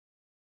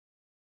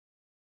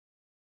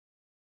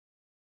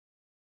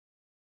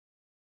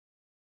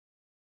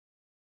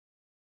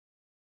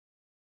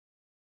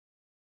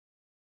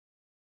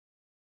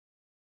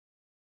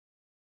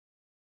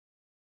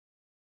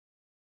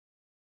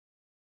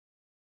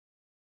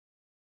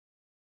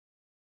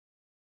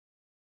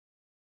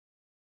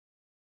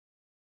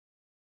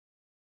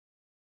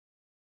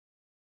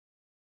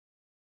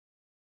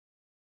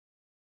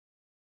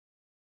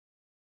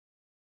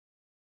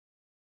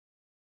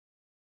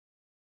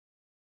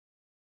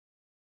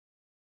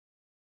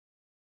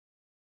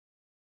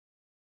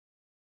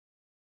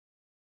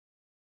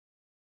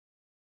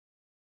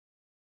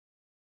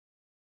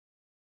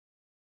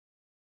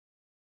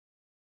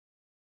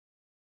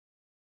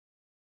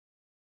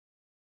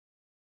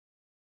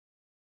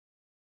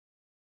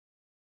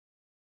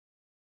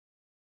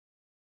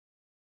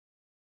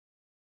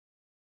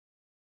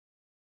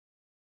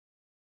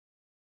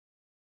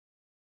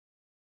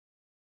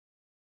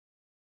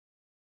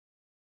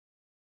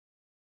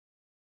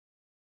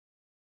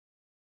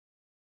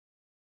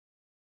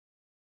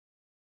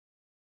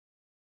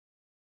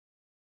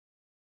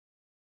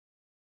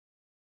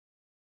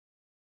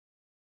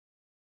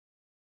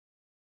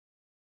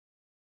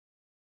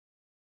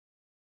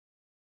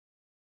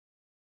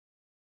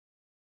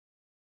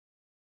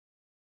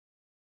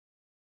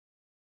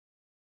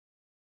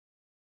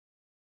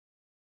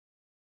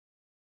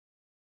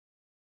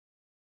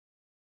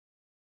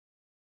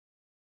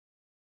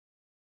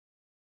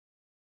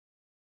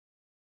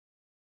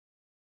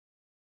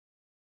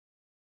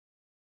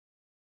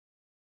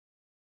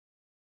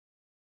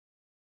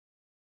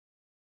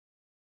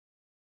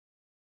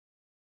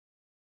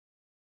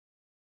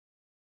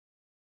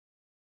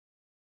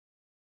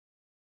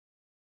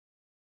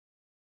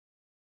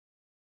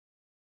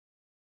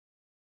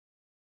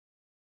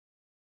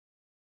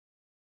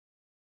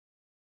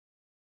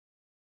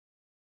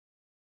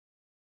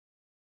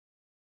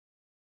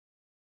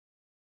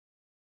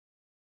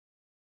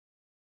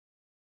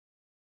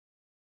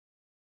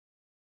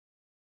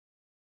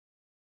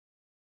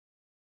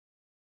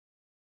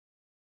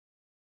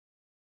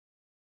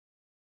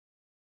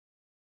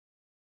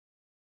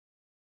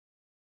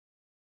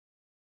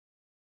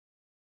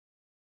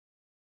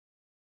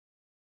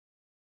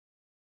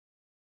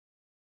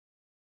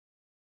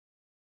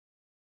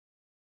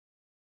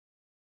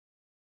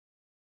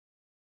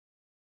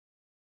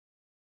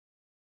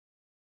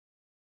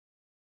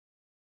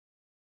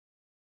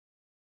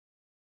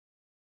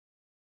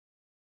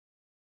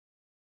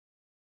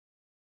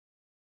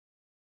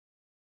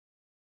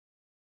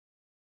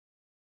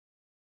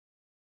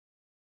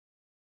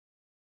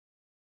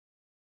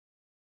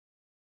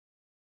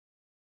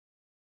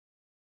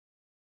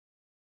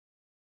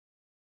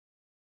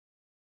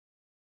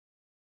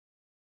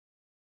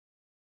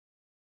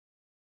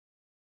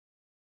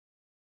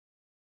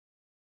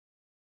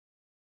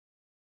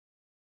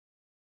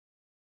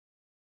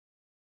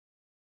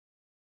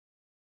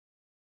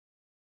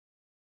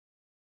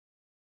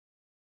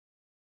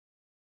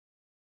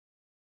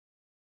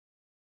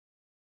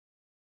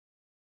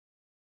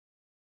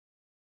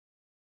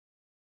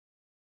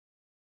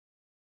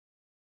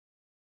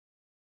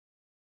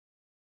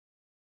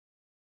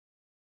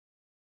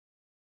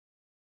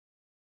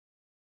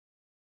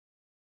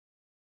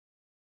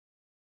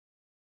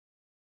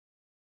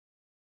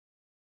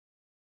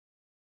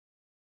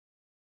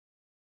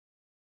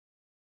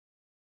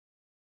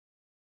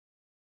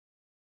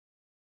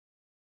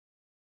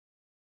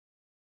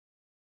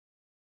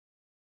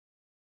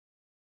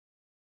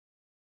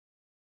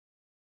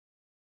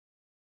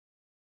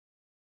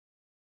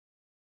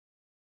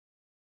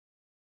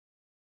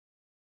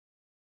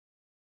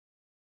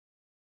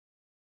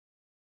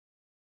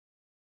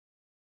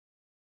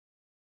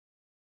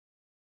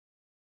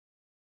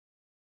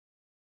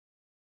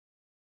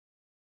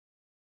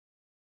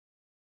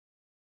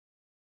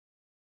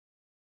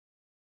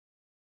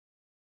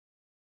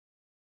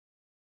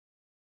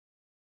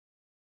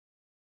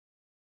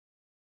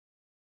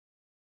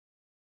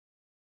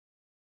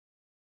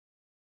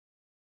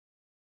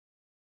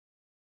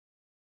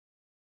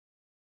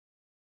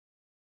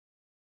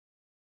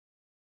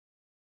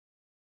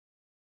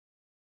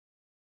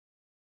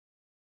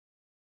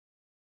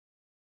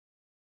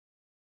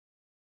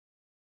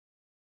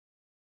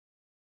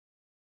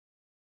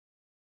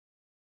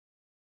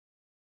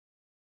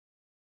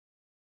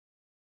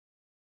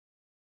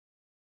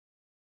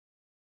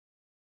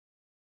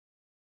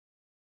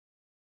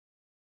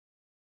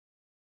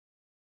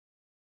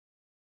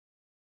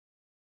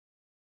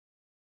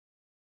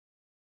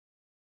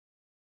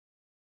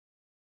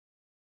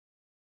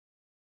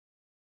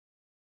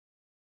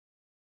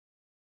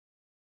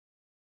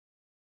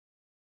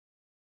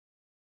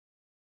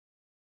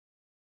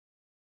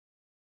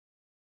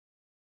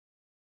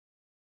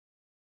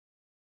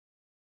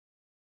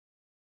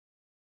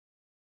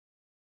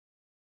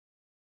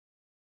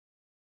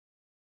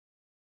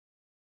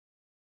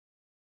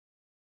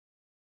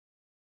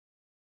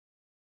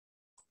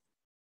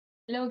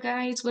Hello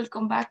guys,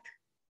 welcome back.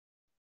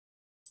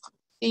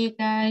 See you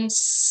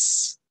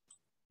guys.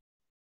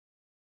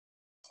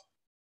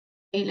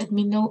 Okay, let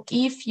me know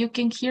if you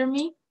can hear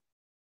me.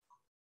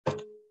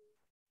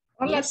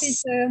 Hola, Yes.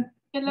 teacher.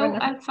 Hello,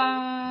 Buenas.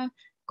 Alpha.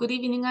 Good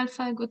evening,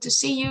 Alpha. Good to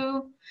see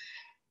you.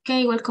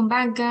 Okay, welcome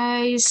back,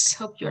 guys.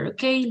 Hope you're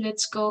okay.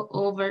 Let's go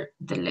over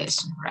the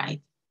lesson,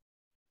 right?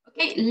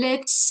 Okay,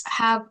 let's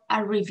have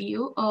a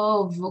review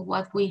of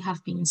what we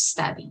have been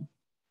studying.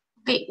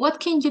 Okay, what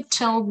can you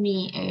tell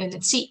me?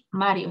 Let's see,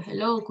 Mario,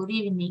 hello, good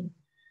evening.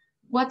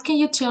 What can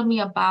you tell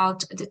me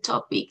about the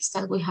topics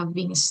that we have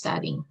been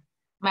studying?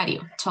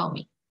 Mario, tell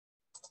me.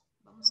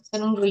 Vamos a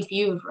hacer un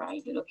review,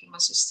 right, de lo que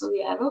hemos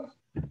estudiado.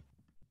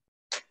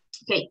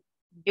 Okay,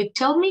 you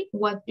tell me,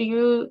 what do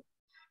you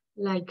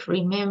like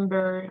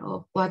remember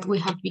of what we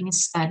have been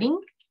studying?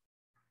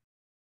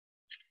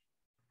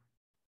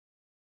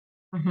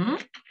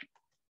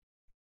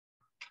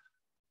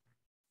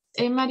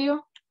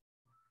 Mario?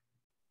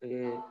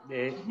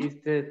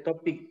 This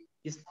topic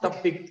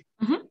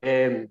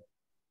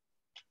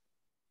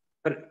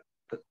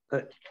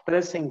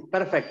present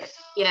perfect.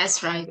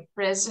 Yes, right,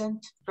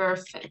 present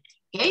perfect.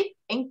 Okay,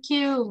 thank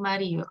you,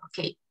 Mario.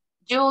 Okay,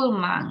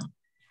 Joelman,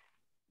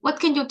 what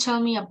can you tell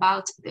me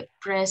about the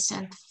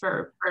present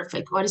verb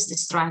perfect? What is the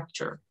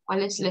structure?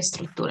 ¿Cuál es la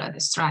estructura,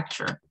 the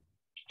structure?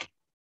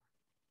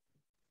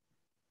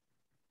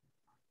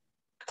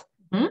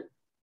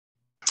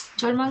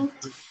 Joelman?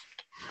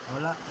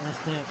 Hola,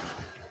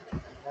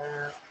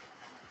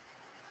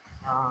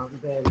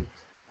 del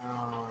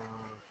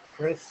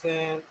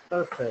present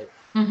perfect.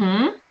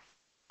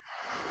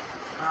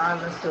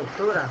 La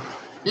estructura.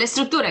 La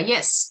estructura,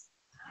 yes.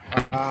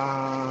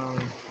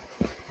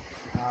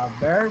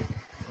 Verb.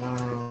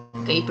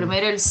 Okay,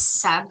 primero el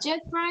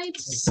subject, right?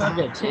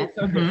 Subject, sí,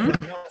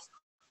 subject.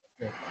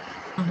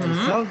 El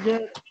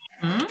subject.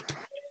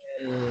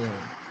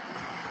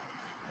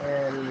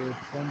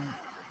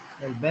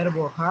 El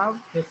verbo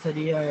have, que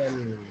sería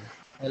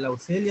el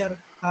auxiliar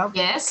have.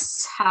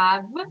 Yes,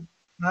 have.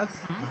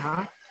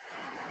 Ajá.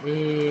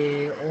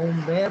 Y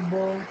un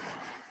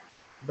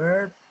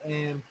verb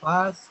en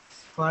past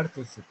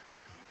participle.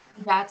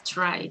 That's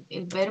right.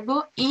 El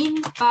verbo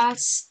in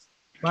past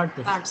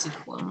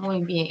participle.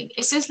 Muy bien.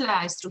 Esa es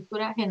la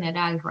estructura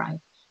general, right?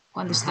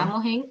 Cuando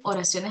estamos en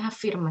oraciones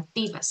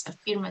afirmativas,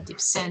 affirmative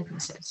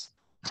sentences.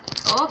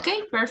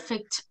 Okay,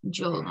 perfect,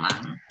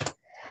 Joelman.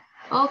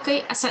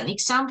 Okay, as an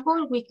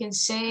example, we can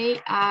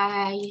say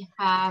I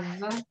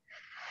have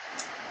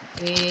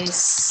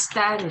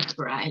studied,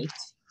 right,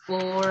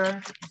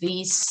 for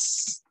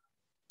this.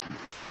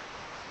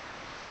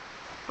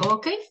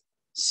 Okay,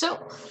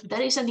 so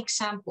that is an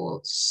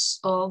example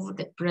of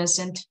the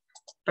present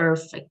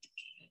perfect.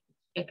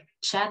 Check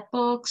chat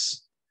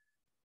box.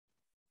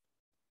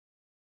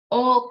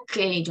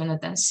 Okay,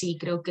 Jonathan, sí,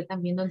 creo que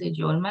también donde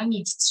Joelman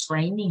it's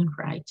training,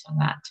 right, on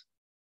that.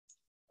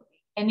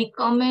 Any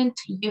comment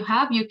you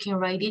have, you can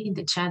write it in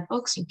the chat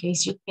box in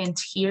case you can't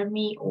hear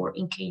me or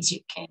in case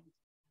you can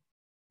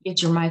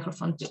get your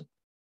microphone too.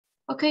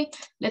 Okay,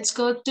 let's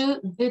go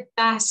to the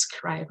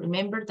task, right?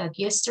 Remember that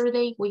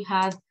yesterday we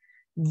had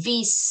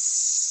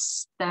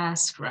this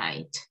task,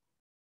 right?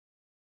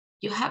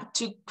 You have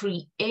to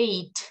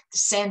create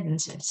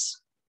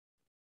sentences.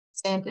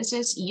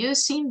 Sentences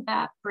using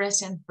the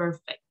present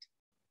perfect.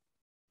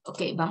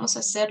 Okay, vamos a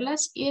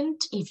hacerlas, and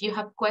if you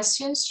have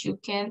questions, you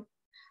can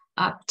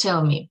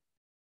tell me.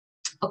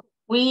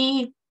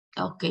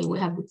 Okay, we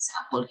have the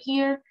example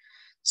here.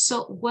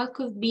 So what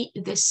could be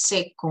the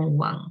second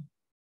one?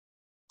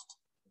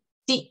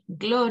 Sí,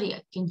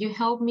 Gloria, can you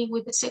help me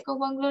with the second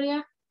one,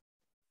 Gloria?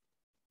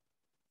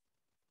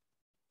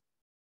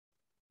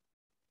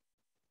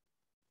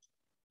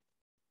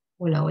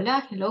 Hola,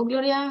 hola. Hello,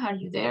 Gloria. Are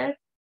you there?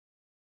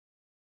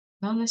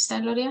 No, no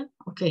está Gloria?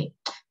 Okay.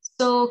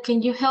 So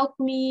can you help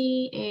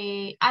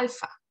me,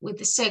 Alpha, with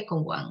the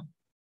second one?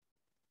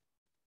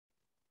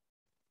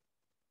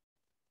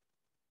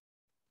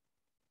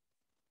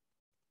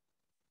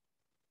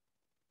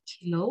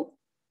 Hello?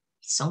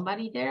 Is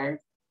somebody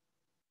there?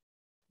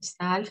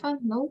 ¿Está Alpha?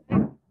 No?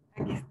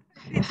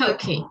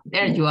 Okay,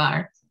 there you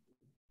are.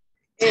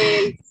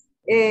 El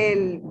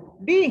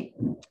B.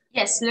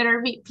 Yes,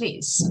 letter B,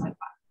 please.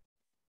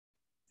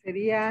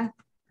 Sería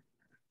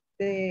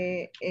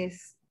the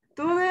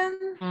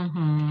student.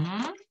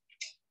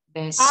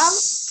 The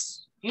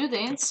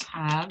students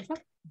have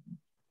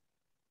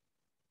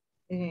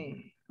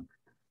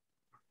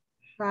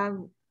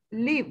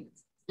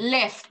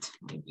left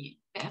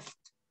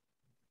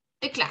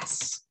the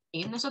class.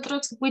 Okay,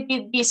 nosotros, we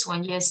did this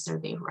one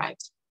yesterday, right?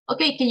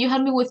 Okay, can you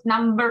help me with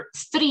number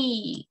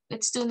 3?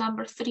 Let's do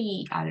number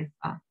 3,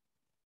 Alpha.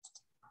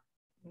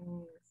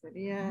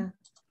 Sería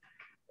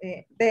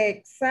the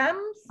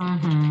exams.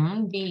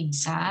 The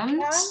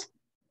exams.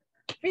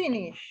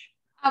 Finished.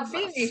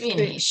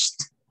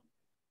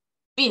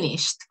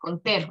 Finished, con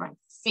T, right?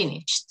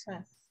 Finished.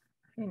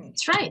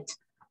 That's right.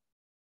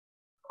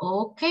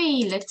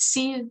 Okay, let's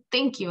see.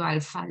 Thank you,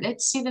 Alpha.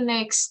 Let's see the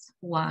next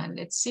one.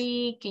 Let's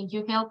see. Can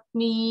you help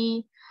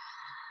me?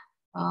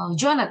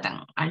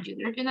 Jonathan, are you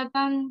there,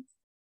 Jonathan?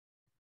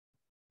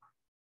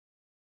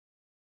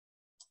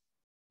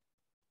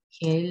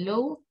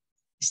 Hello,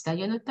 ¿está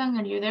Jonathan?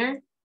 Are you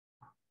there?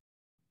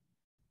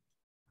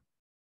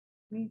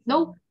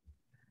 No.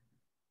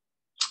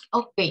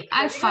 Okay,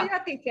 Alpha.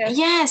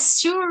 Yes,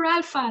 sure,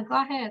 Alpha. Go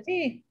ahead.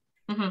 Sí.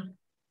 Mhm.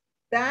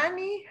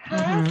 Danny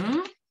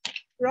has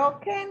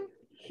broken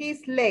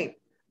his leg.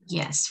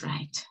 Yes,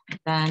 right.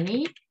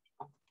 Danny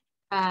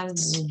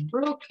has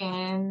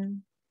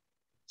broken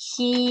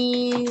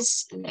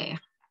his leg.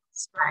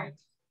 That's right.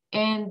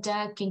 And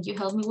can you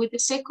help me with the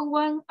second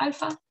one,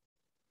 Alpha?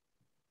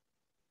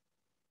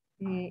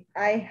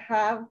 I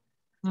have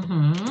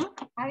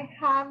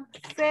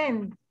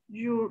sent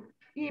your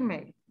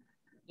email.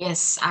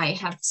 Yes, I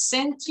have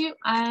sent you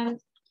an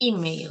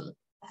email.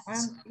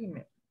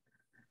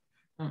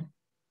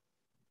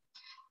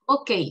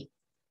 Okay,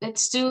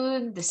 let's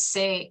do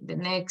the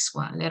next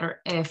one. Letter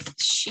F.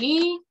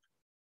 She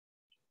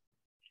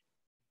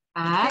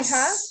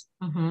has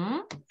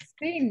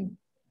seen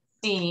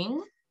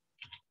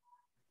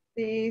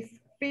this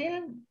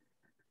film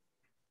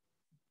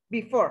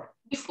before.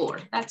 Before,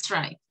 that's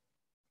right.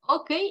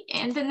 Okay,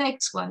 and the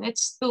next one,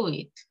 let's do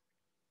it.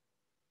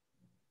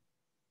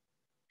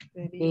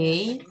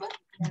 Dave.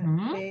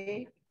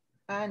 Dave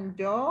and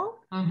Joe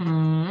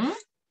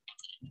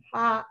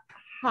have.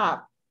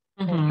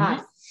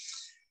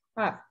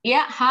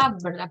 Yeah,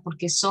 have, ¿verdad?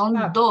 Porque son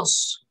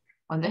dos.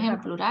 Cuando es en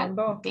plural,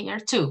 they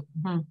are two.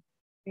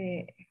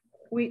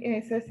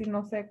 Ese sí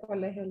no sé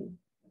cuál es el...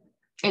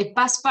 El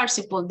past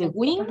participle de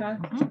win.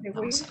 De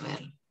Vamos a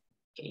ver.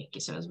 Okay,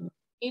 aquí se los voy a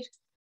decir.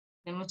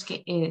 Tenemos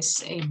que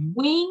es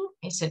win,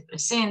 es el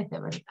presente,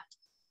 ¿verdad?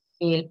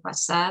 El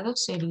pasado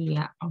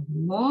sería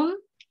won.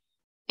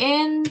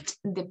 And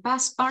the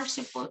past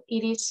participle,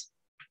 it is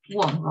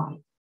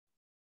won.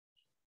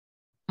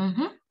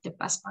 The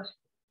past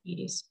participle, it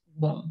is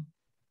won.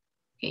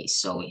 Okay,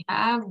 so we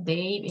have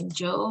Dave and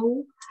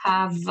Joe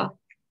have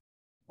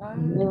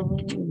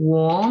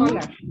won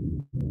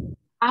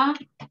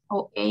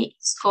a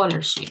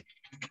scholarship.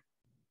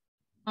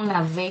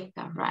 Una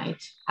beca,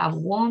 right? Have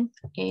won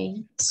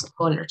a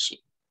scholarship.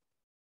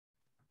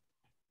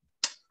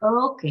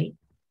 Okay,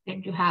 there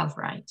you have,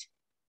 right?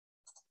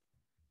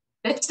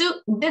 Let's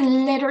do the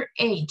letter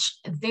H.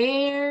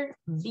 There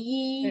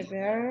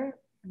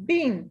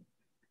been.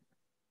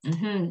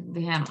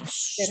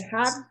 Veamos. There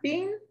have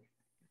been.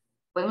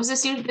 Podemos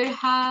decir there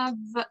have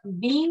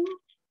been.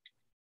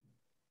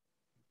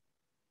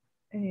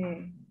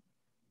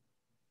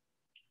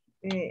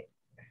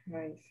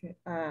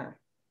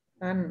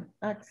 An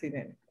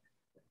accident.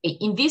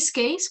 In this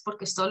case,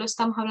 porque solo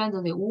estamos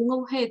hablando de un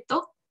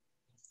objeto,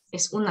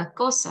 es una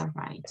cosa,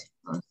 right?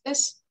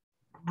 Entonces,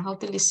 vamos a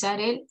utilizar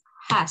el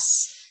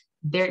has.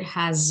 There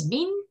has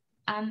been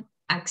an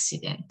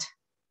accident.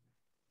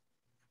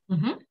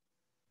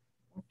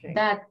 Okay.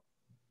 That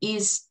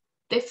is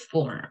the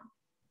form.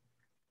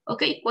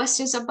 Okay,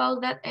 questions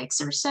about that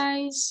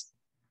exercise?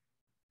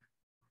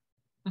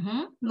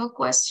 No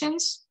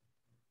questions?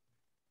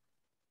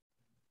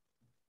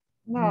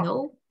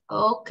 No?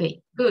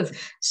 Okay, good.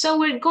 So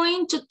we're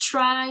going to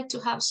try to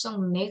have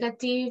some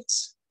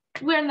negatives.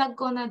 We're not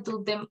gonna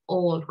do them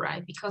all,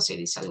 right? Because it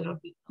is a little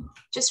bit,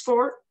 just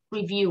for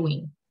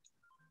reviewing.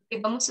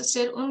 Okay, vamos a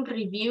hacer un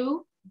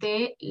review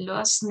de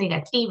las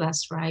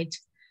negativas, right?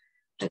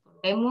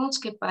 Recordemos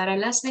que para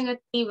las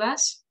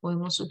negativas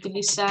podemos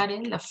utilizar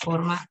en la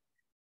forma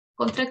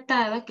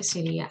contractada, que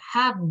sería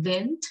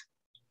haven't,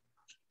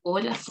 o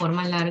la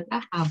forma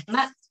larga have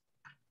not.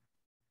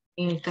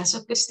 En el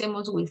caso que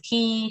estemos with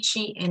he,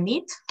 she, and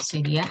it,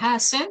 sería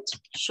hasn't,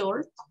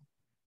 short,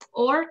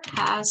 or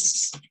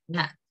has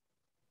not.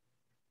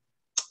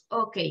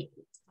 Ok,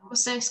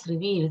 vamos a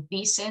escribir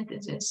these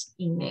sentences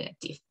in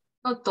negative.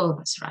 Not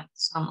todas, right?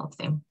 Some of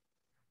them.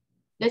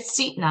 Let's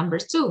see number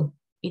 2.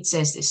 It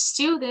says the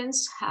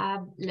students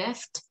have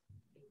left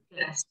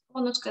class.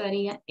 ¿Cómo nos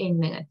quedaría en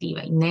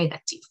negativa, en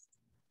negative?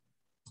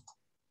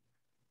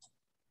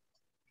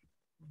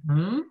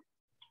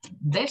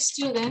 The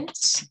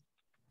students.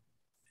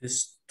 The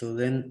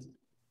student.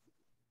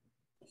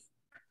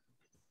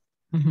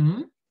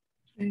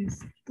 The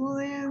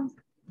students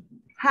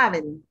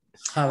haven't.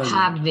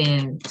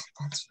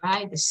 That's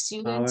right. The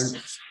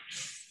students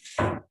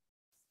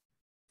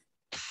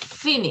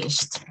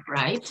finished,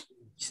 right?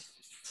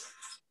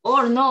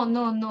 Or no.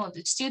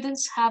 The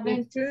students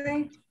haven't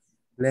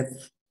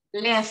left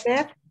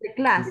the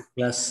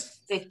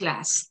class. The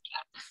class.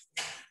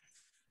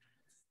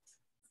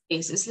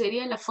 Esa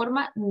sería la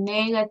forma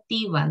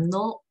negativa.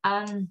 No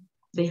han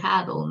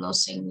dejado, no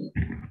se.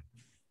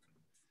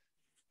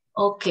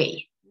 Ok,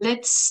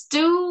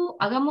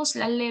 hagamos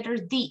la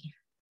letter D.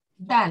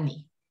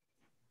 Danny.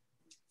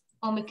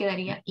 ¿Cómo me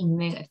quedaría en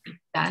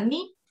negative?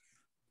 Danny.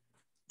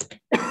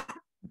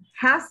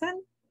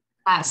 Hasn't,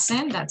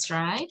 that's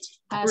right.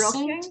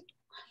 Hasn't.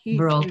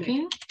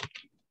 Broken.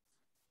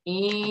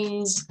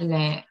 Is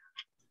left.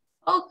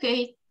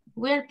 Okay,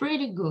 we're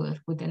pretty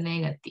good with the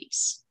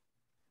negatives.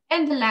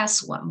 And the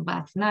last one,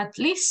 but not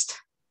least,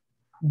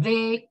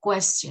 the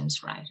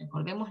questions, right?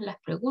 Recordemos las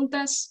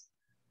preguntas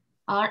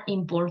are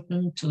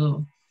important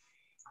to...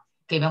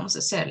 Ok, vamos a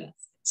hacerlas.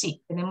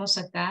 Sí, tenemos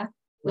acá,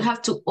 we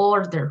have to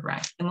order,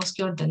 right? Tenemos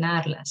que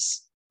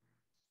ordenarlas.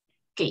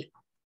 Ok,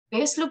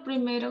 ¿qué es lo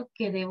primero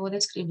que debo de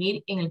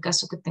escribir en el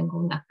caso que tengo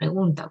una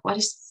pregunta? What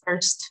is the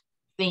first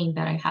thing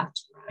that I have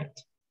to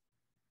write?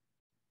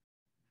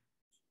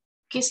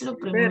 ¿Qué es lo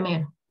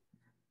primero?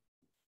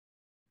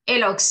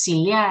 El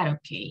auxiliar,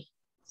 ok.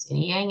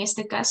 ¿Sería en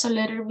este caso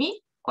letter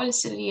B? ¿Cuál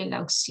sería el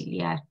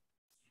auxiliar?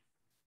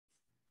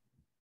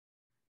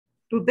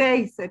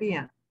 Today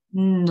sería.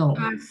 No.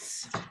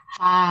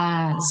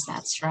 Has.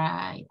 That's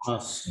right.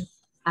 Has.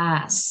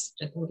 Has.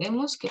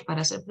 Recordemos que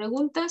para hacer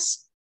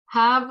preguntas,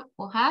 have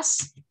o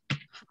has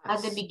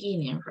at the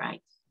beginning,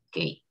 right?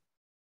 Ok.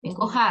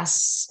 Tengo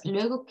has.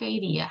 Luego, ¿qué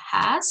iría?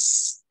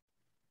 Has.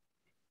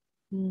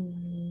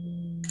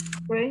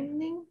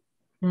 Training.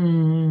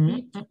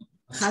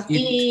 Has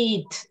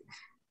eat.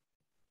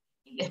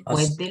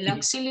 Después Has del eat.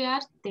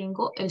 auxiliar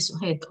tengo el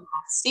sujeto.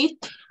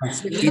 Sit.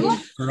 Has Luego,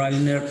 eat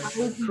trainer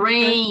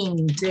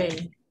trained.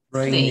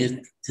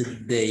 trained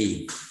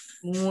today.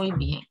 Muy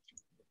bien.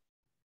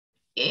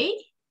 Ok.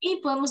 Y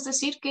podemos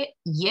decir que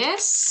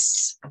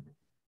yes.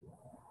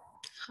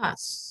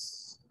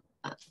 Has.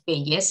 Ok,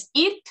 yes,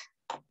 it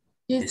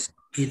Yes,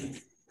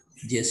 it.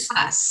 Yes.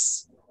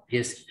 has.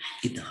 Yes,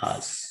 it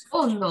has.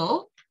 Oh,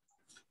 no.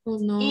 Oh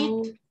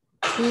no.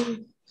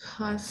 It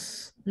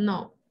has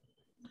no.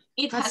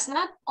 It has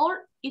not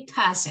or it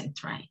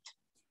hasn't, right?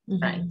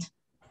 Right.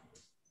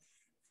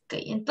 Ok,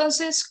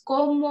 entonces,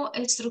 como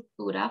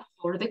estructura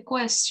for the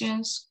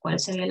questions, ¿cuál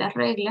sería la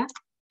regla?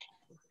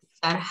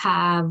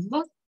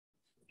 Have,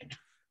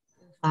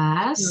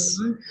 has,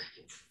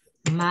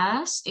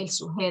 más el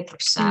sujeto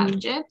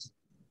subject,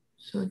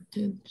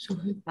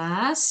 Sujeto.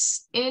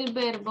 más el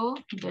verbo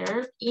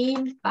verb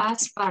in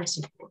past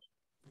participle.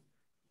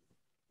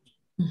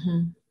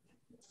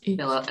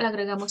 Luego le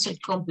agregamos el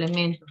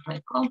complemento,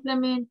 el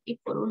complement y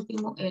por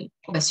último el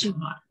question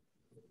mark.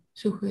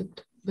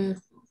 Sujeto.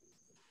 Verbo.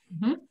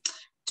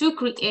 To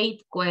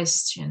create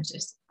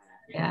questions,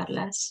 crear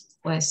las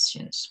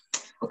questions.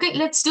 Okay,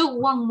 let's do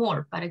one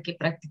more para que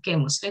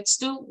practiquemos. Let's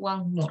do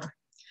one more.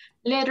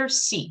 Letter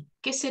C.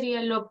 ¿Qué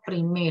sería lo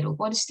primero?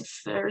 What is the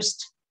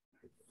first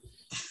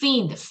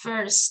thing, the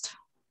first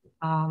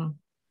that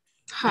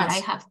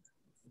I have?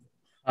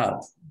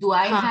 Do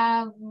I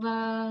have?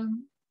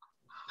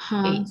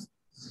 Okay.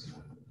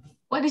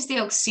 What is the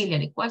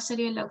auxiliary? ¿Cuál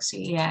sería el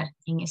auxiliar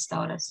en esta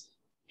oración?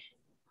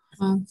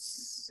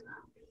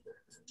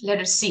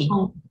 Letter C.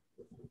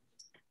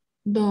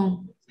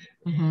 Don.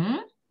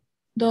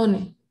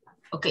 Done.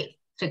 Ok,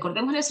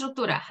 recordemos la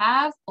estructura.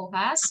 Have o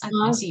has al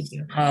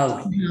principio.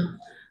 Have.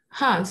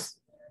 Has.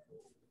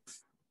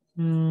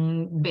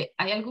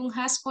 ¿Hay algún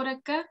has por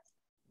acá?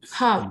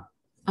 Have.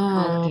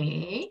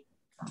 Ok.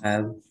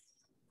 Have.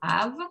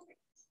 Have.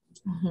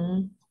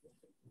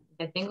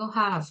 Ya tengo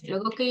have.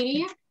 Luego, ¿qué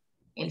iría?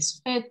 El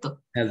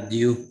sujeto. Have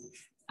you.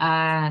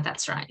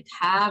 That's right.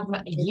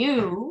 Have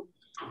you.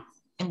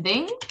 And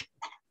then?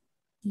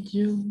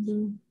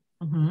 You.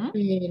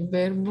 El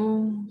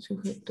verbo,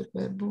 sujeto,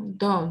 verbo,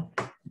 done.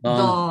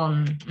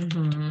 Done.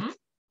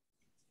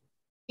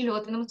 Y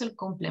luego tenemos el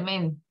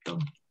complemento.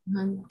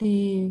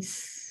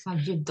 This.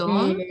 Have you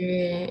done?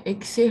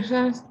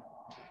 Exercise.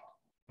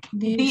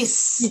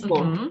 This.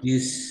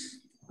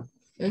 This.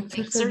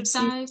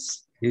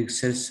 Exercise.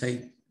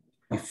 Exercise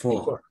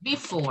before.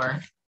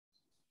 Before.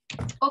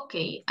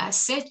 Ok,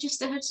 ¿has hecho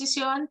este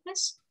ejercicio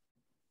antes?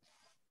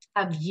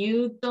 Have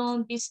you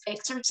done this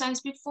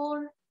exercise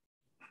before?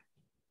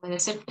 Puede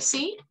ser que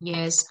sí.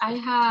 Yes, I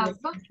have.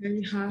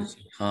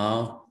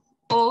 How?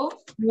 O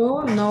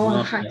No,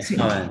 I haven't.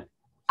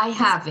 I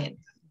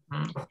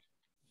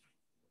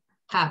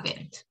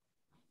haven't.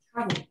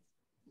 Haven't.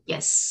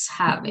 Yes,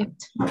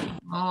 haven't.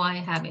 No, I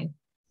haven't.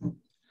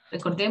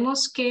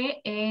 Recordemos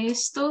que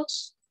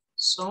estos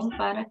son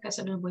para, acá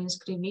se los voy a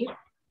escribir.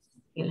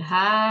 El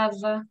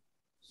have,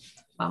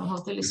 vamos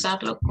a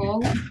utilizarlo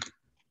con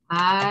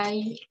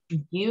I,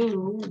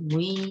 you,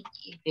 we,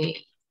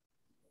 they.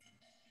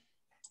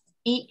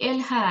 Y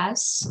el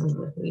has,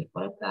 voy a escribir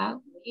por acá,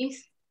 with,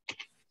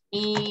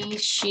 he,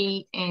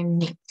 she,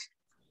 and it.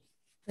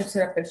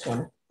 Tercera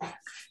persona.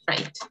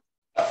 Right.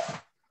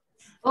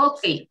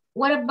 Okay,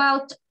 what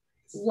about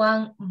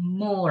one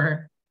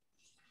more?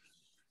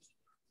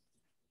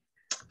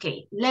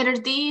 Okay, letter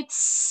D,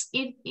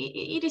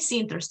 it is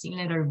interesting,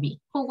 letter B.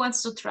 Who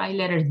wants to try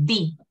letter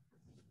D?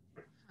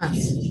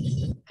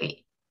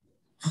 Okay.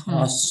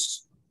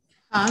 Has.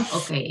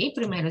 Okay,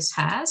 primero es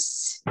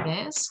has.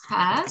 Yes,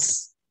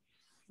 has.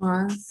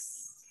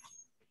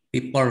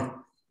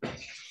 People.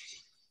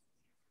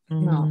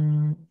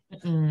 No.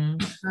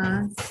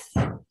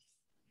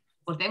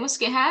 Recordemos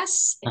que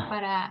has es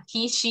para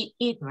he, she,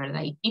 it,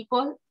 ¿verdad? Y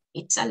people,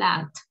 it's a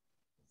lot.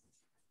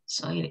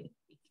 So it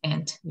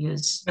can't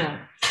use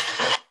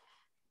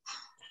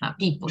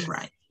people,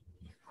 right?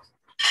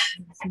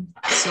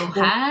 So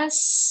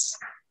has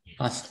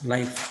Has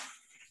life.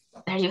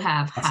 there you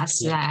have,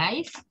 has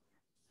life.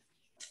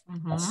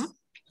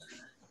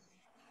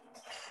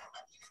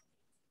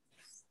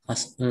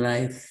 Has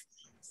life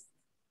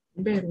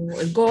Verbo.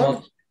 El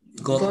got.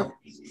 got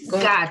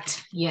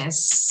Got,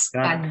 yes.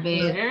 Got. Got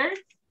better.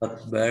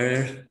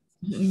 better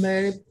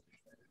Very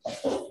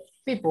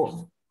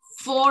people.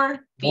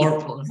 For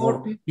people.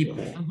 for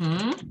people?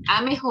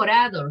 Ha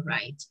mejorado,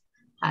 right?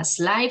 Has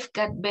life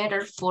got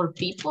better for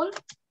people?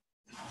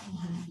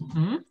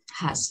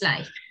 Has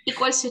life. ¿Y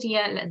cuál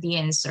sería the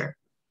answer?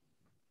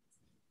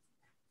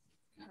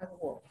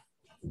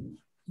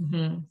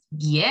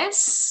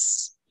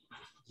 Yes.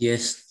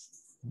 Yes,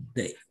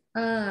 they.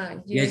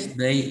 Yes. Yes,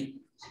 they.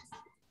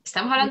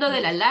 Estamos hablando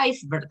de la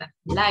life, ¿verdad?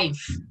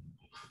 Life.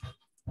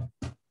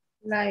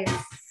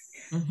 Life.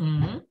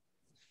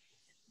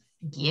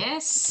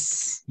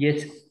 Yes.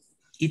 Yes,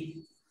 it.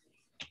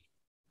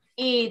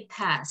 It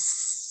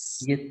has.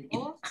 Yes,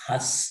 it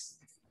has.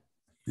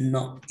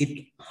 No,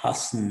 it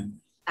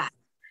hasn't.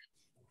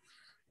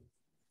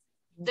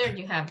 There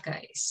you have,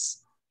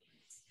 guys.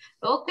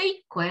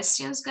 Okay,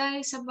 questions,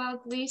 guys,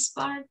 about this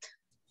part?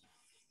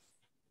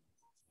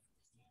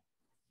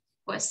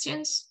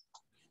 Questions?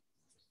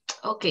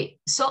 Okay,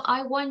 so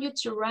I want you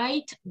to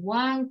write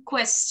one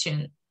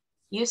question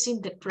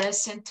using the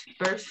present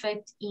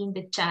perfect in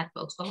the chat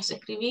box. Vamos a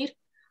escribir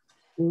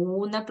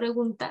una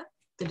pregunta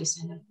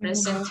utilizando el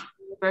present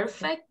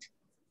perfect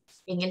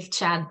en el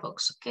chat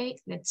box, okay?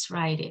 Let's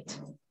write it.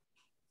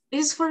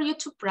 This is for you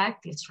to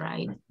practice,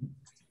 right?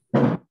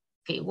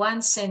 Okay,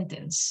 one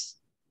sentence.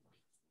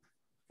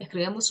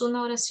 Escribamos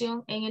una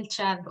oración en el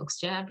chat box.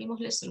 Ya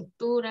vimos la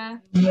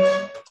estructura.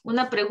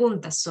 Una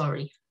pregunta,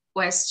 sorry.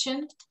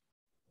 Question.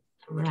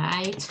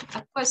 Write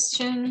a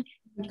question.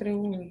 Una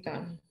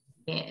pregunta.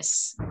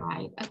 Yes,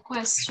 write a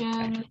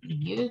question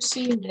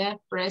using the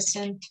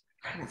present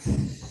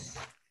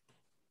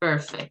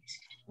perfect.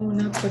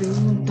 Una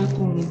pregunta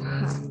con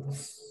has.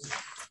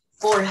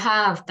 Or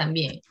have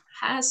también.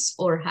 Has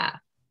or have.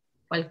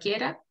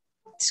 Cualquiera,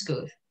 it's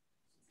good.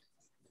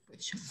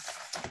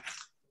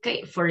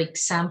 Okay, for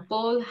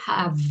example,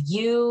 have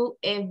you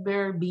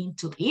ever been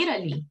to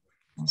Italy?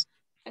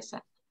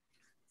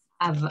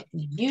 Have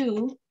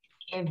you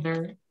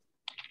ever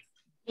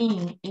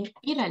been in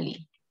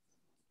Italy?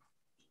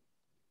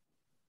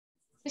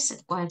 It's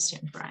a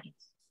question, right?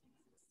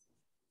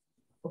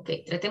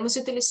 Okay, tratemos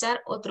de utilizar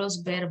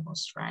otros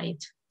verbos,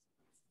 right?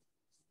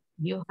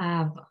 You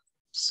have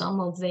some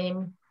of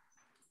them.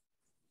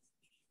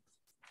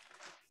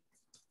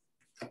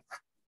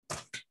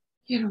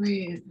 Quiero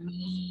ver.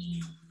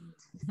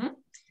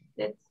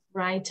 Let's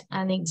write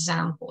an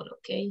example,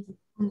 okay?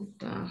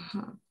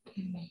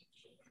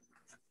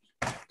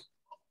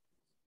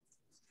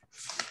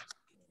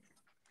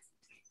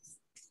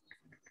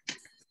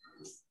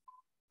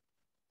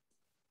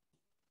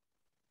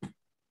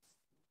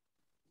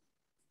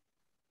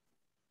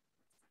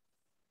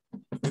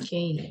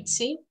 Okay, let's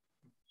see.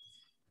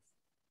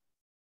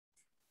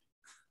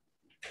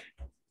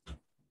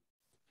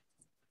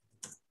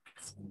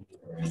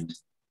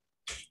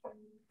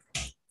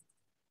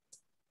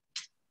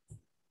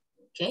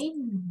 Okay,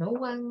 no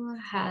one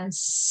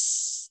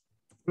has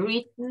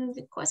written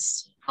the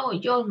question. Oh,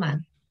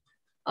 Yolman.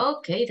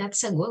 Okay,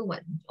 that's a good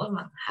one.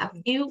 Yolman, have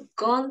you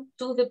gone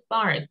to the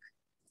park?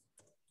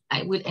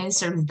 I will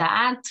answer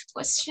that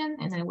question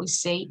and I will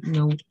say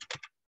no,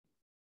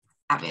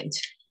 haven't.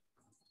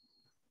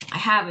 I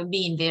haven't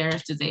been there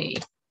today.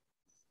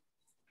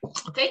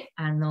 Okay,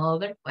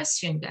 another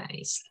question,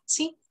 guys. Let's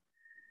see.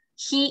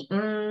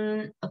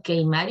 Ok,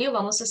 Mario,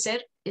 vamos a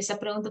hacer esa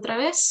pregunta otra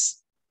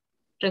vez.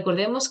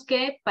 Recordemos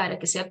que para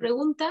que sea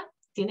pregunta,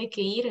 tiene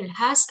que ir el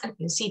has al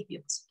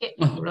principio. Así que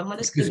vamos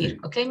a escribir.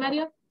 Ok,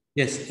 Mario?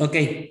 Yes,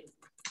 okay.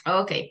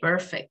 Ok,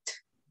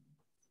 perfect.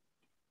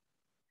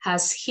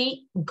 Has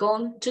he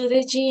gone to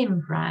the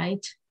gym,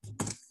 right?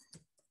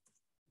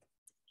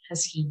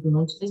 Has he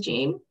gone to the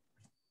gym?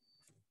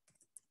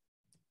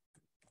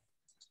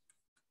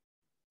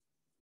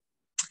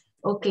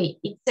 Okay,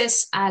 it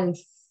says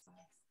Alpha.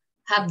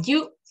 Have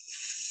you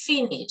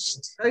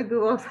finished? Soy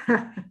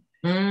dudosa.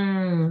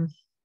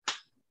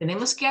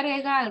 Tenemos que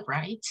agregar,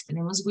 right?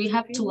 We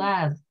have to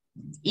add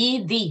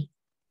ED.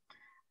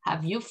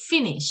 Have you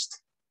finished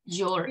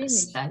your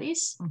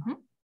studies?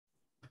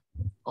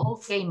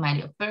 Okay,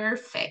 Mario,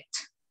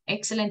 perfect.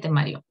 Excelente,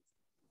 Mario.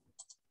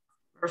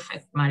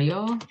 Perfect,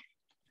 Mario.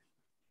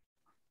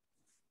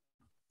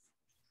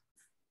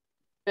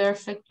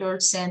 Perfect your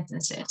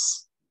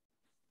sentences.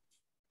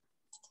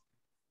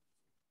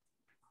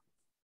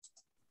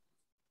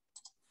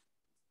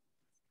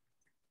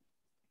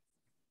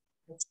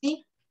 Let's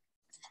see.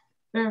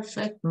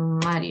 Perfect,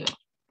 Mario.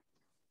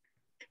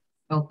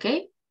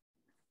 Okay.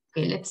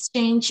 Okay, let's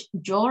change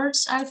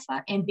yours,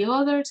 Alpha, and the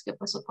others. ¿Qué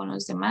pasó con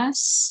los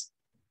demás?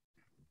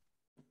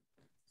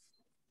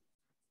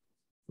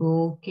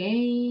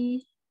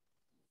 Okay.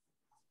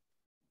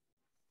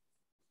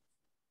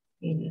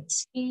 Okay,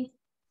 let's see.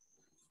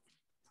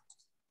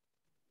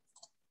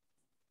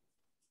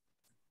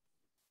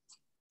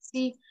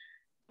 See.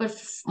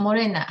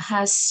 Morena,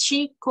 has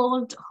she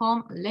called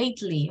home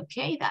lately?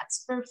 Okay,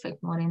 that's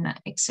perfect, Morena.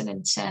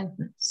 Excellent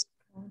sentence.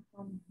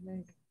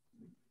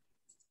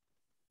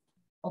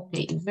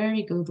 Okay,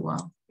 very good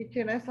one.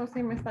 Teacher, eso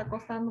sí me está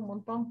costando un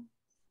montón.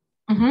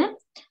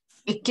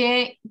 ¿Y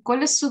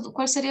cuál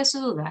sería su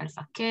duda,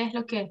 Alfa? ¿Qué es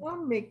lo que...? No,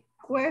 me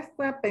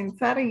cuesta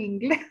pensar en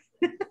inglés.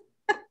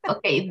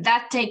 Okay,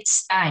 that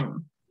takes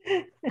time.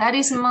 That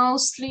is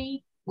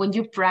mostly when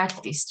you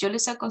practice. Yo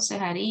les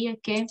aconsejaría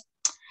que,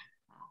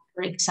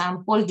 for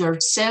example,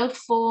 your cell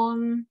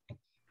phone,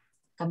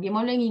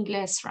 cambiémoslo en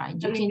inglés, right?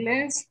 You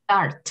can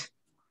start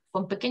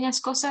con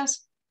pequeñas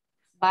cosas,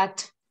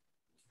 but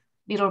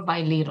little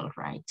by little,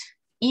 right?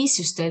 Y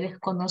si ustedes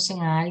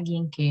conocen a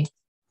alguien que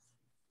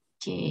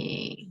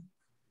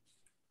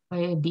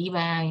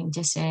viva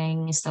ya sea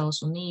en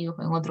Estados Unidos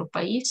o en otro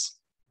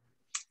país,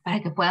 para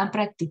que puedan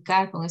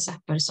practicar con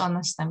esas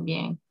personas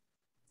también.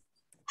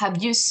 Have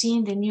you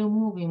seen the new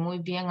movie? Muy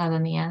bien,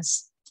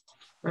 Adonías.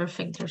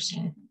 Perfect.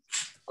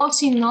 O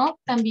si no,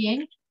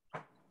 también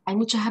hay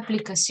muchas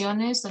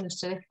aplicaciones donde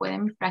ustedes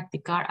pueden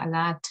practicar a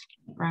lot,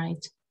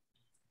 right?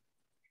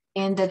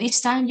 And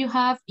this time you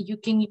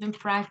can even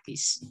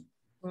practice.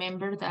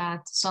 Remember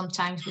that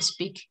sometimes we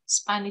speak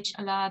Spanish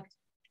a lot,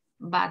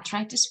 but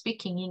try to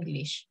speak in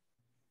English.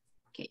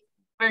 Okay,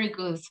 very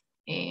good,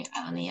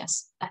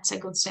 Adonías. That's a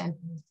good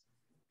sentence.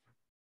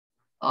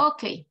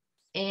 Okay,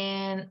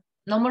 and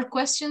no more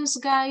questions,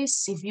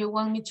 guys. If you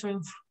want me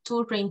to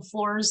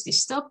reinforce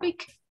this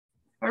topic,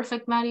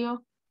 perfect,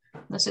 Mario.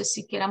 No sé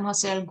si queramos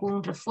hacer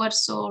algún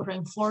refuerzo,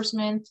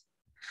 reinforcement.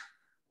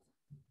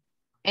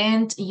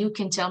 And you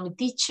can tell me,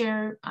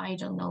 teacher, I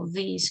don't know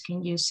this.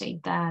 Can you say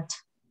that?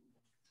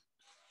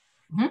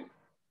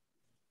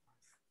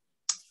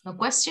 No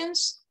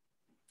questions?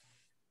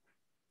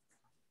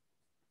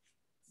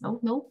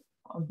 No?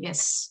 Oh,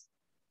 yes.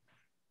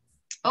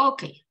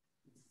 Okay.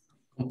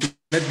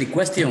 Complete the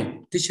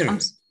question, teacher.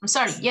 I'm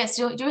sorry. Yes,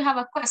 you have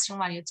a question,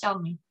 Mario. Tell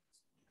me.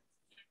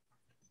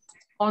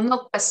 Or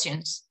no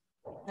questions?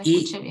 No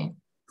escuché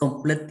bien.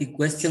 Complete the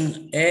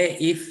question A,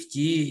 if,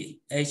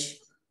 G, H.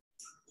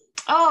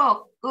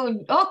 Oh,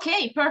 good.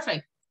 Okay,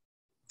 perfect.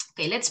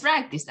 Okay, let's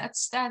practice.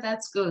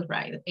 That's good,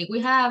 right? Okay,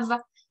 we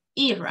have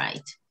E,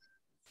 right?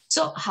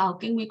 So how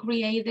can we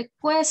create the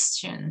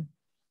question?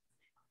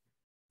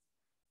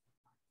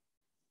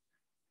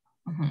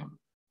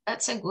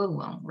 That's a good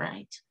one,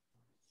 right?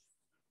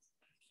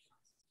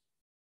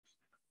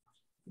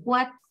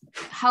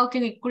 How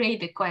can we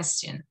create the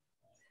question?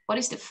 What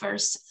is the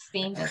first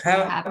thing that we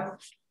have?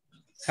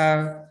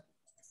 Have.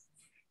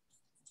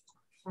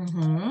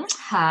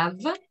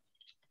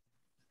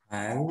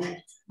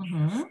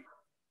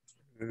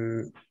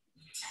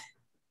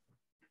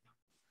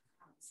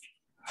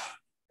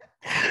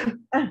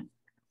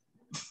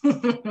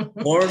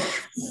 Or.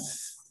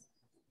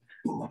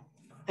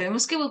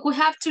 We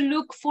have to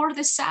look for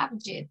the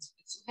subject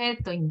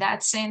in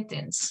that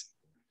sentence.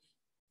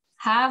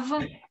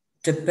 Have.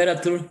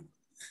 Temperature.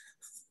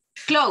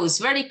 Close,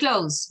 very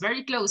close,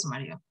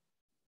 Mario.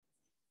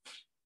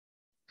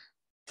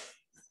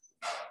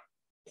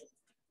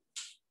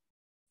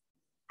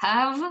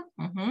 Have.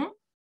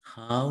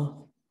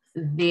 How.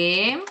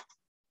 The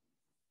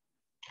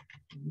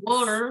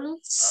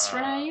words,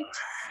 right?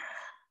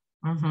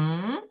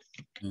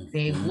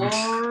 The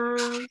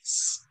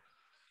words.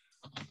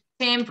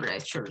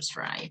 Temperatures,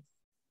 right?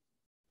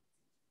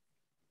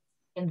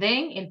 And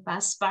then el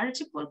past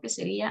participle que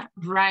sería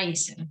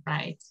risen,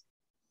 right?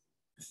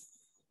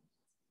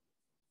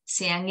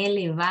 Se han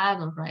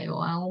elevado, right?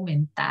 O han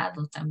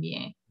aumentado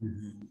también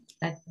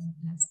las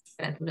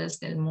temperaturas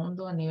del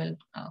mundo a nivel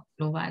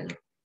global.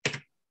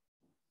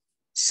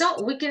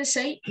 So we can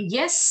say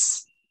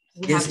yes.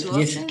 We have two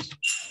options.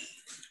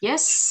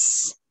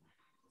 Yes.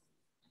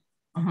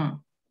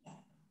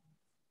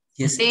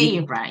 Yes. They,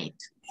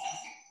 right?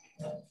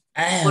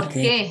 ¿Por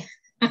Okay.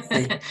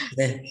 qué?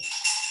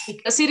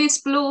 Because it is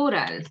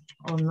plural.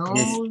 Oh, no,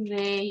 yes.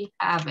 They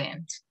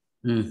haven't.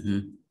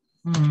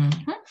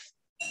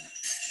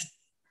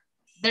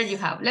 There you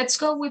have. Let's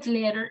go with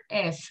letter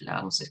F. La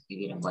vamos a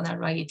escribir. I'm going to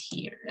write it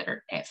here.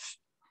 Letter F.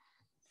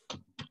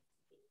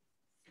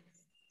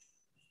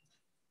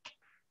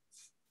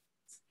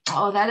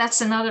 Oh,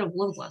 that's another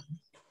good one.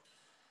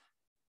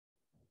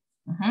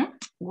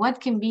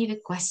 What can be the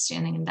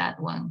question in that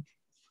one?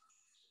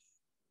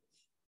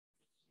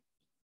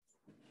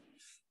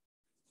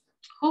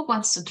 Who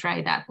wants to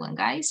try that one,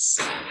 guys?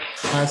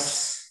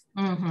 As.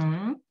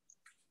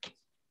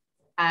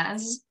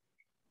 As.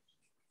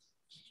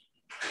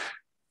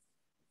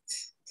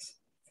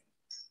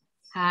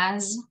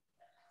 Has.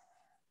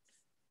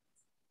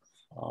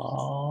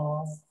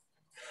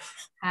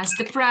 Has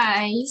the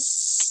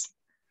price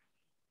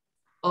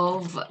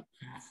of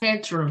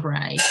petrol,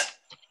 right,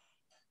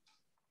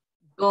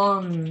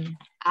 gone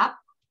up?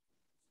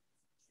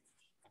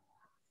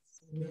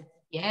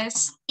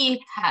 Yes, it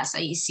has.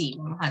 Ahí sí,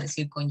 vamos a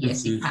decir con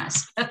yes, it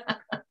has.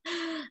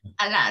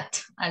 A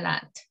lot.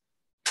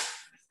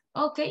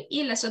 Ok,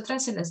 y las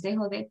otras se las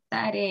dejo de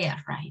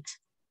tarea, right?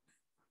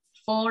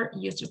 for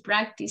you to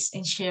practice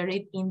and share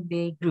it in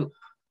the group.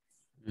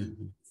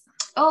 Mhm.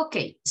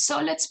 Okay, so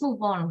let's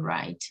move on,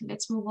 right?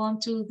 Let's move on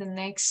to the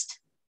next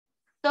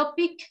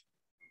topic.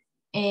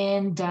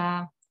 And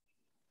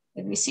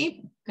let me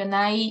see, can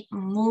I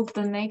move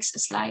the next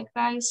slide,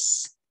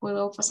 guys?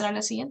 ¿Puedo pasar a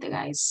la siguiente,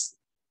 guys?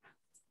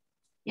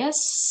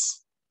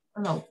 Yes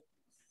or no?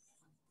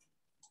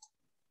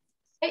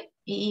 Okay,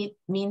 it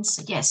means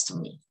yes to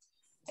me.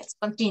 Let's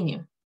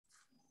continue.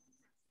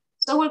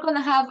 So we're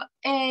gonna have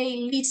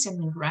a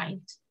listening,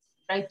 right?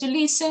 Try to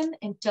listen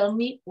and tell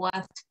me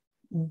what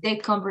the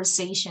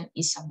conversation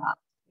is about.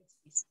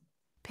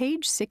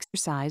 Page 6,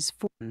 exercise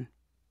 4.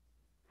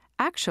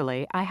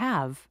 Actually, I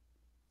have.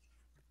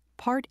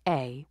 Part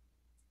A,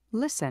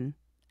 listen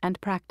and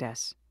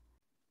practice.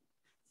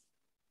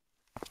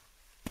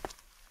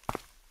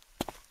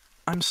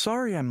 I'm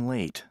sorry I'm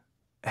late.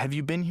 Have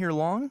you been here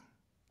long?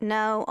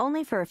 No,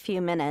 only for a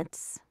few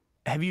minutes.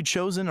 Have you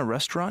chosen a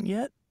restaurant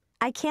yet?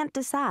 I can't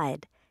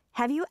decide.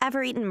 Have you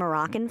ever eaten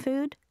Moroccan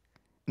food?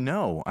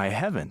 No, I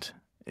haven't.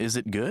 Is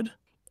it good?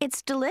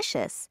 It's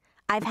delicious.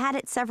 I've had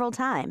it several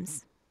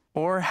times.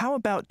 Or how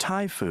about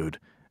Thai food?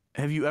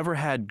 Have you ever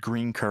had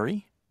green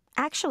curry?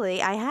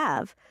 Actually, I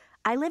have.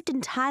 I lived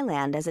in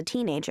Thailand as a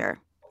teenager.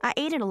 I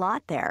ate it a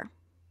lot there.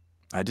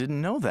 I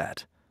didn't know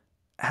that.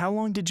 How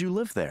long did you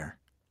live there?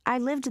 I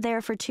lived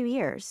there for 2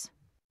 years.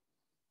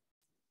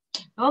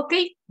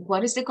 Okay,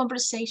 what is the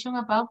conversation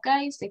about,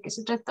 guys? ¿De qué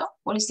se trató?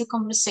 What is the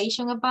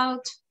conversation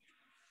about?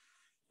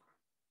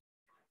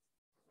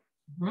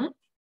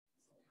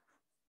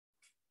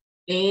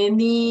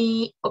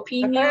 Any ¿Me puede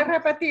opinion?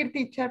 repetir,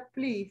 teacher,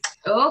 please?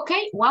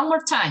 Okay, one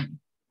more time.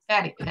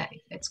 Got it, got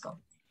it. Let's go.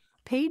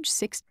 Page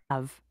 6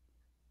 of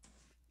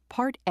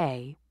Part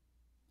A,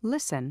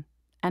 listen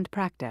and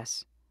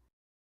practice.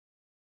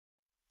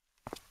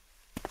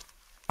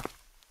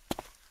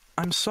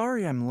 I'm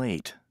sorry I'm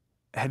late.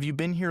 Have you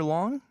been here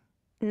long?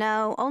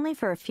 No, only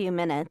for a few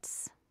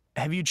minutes.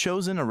 Have you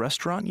chosen a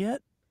restaurant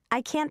yet?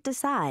 I can't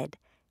decide.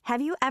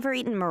 Have you ever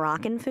eaten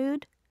Moroccan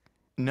food?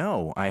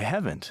 No, I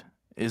haven't.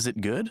 Is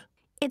it good?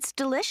 It's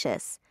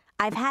delicious.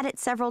 I've had it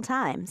several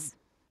times.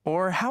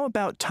 Or how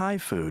about Thai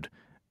food?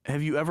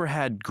 Have you ever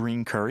had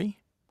green curry?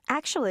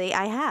 Actually,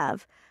 I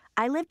have.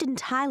 I lived in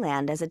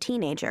Thailand as a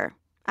teenager.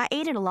 I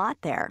ate it a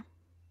lot there.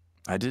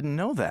 I didn't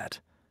know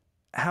that.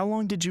 How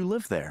long did you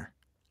live there?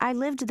 I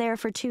lived there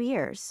for 2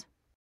 years.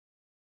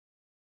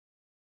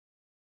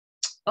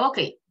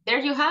 Okay, there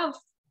you have.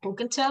 Who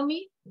can tell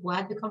me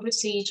what the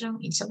conversation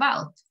is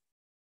about?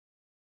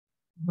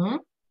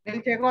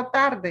 Él llegó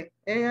tarde.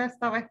 Ella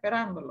estaba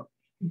esperándolo.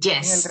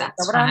 Yes, En el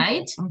that's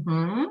restaurante.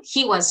 right.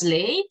 He was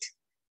late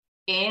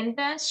and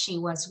she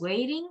was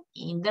waiting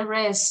in the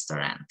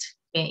restaurant.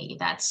 Okay,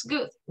 that's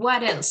good.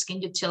 What else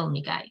can you tell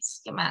me,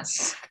 guys? ¿Qué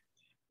más?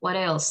 What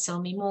else? Tell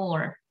me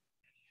more.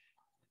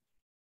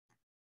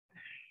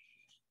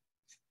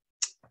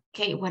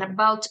 Okay, what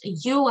about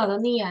you,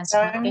 Adonias?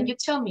 What can you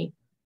tell me?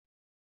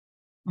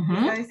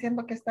 Está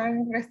diciendo que está en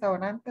un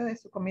restaurante de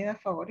su comida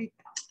favorita.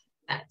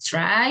 That's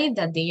right,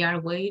 that they are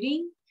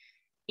waiting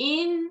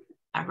in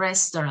a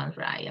restaurant,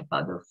 right?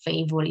 About their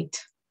favorite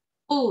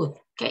food.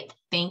 Okay,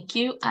 thank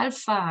you,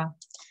 Alpha.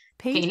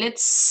 Okay,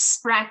 let's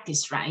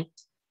practice, right?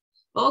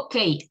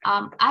 Okay,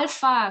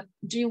 Alpha,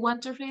 do you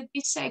want to read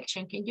this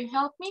section? Can you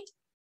help me?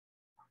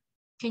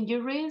 Can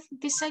you read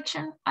this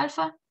section,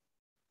 Alpha?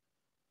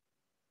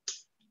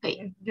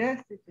 Okay.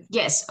 Yes.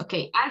 Yes,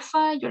 okay.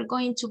 Alpha, you're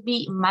going to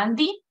be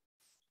Mandy.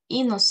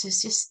 Y no sé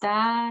si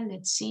está,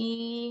 let's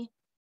see.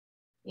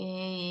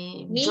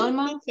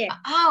 Jolma.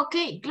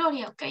 Okay,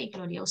 Gloria, okay,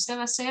 Gloria. Usted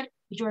va a ser,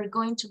 you're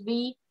going to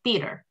be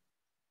Peter.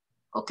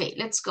 Okay,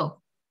 let's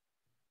go.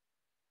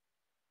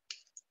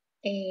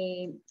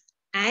 I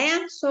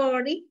am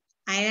sorry,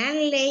 I am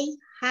late.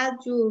 Have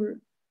you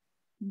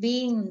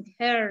been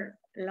here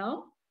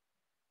long?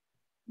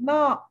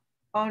 No,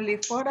 only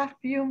for a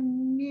few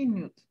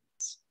minutes.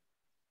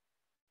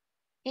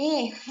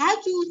 Have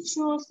you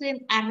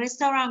chosen a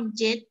restaurant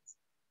yet?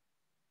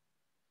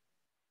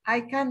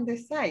 I can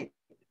decide.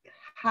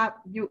 Have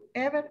you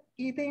ever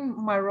eaten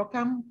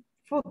Moroccan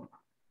food?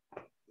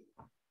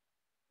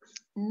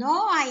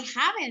 No, I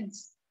haven't.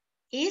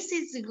 Is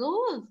it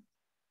good?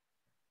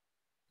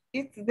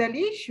 It's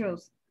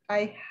delicious.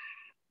 I've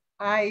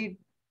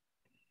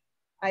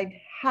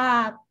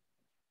had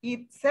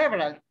it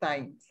several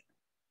times.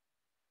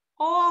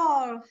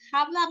 Or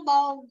how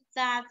about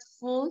that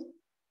food?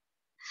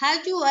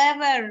 Have you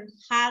ever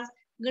had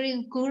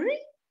green curry?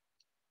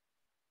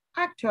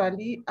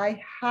 Actually, I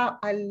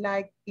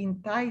like in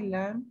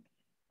Thailand.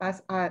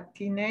 As a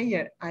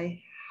teenager,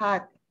 I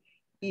had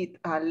it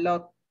a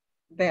lot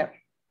there.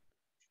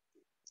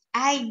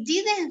 I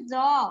didn't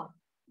know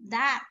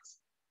that.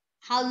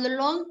 How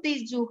long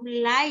did you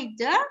lie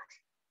there?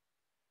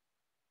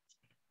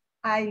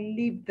 I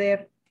lived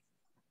there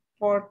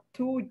for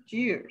 2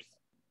 years.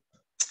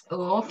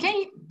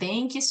 Okay,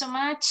 thank you so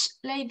much,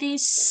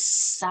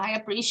 ladies. I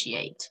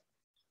appreciate.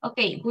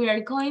 Okay, we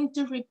are going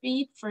to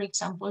repeat, for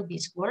example,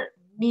 this word,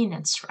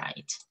 minutes,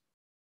 right?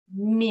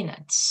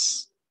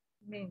 Minutes.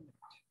 Minutes.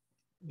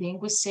 Then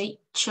we say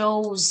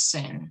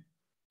chosen,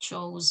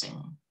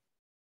 chosen,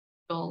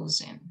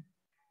 chosen.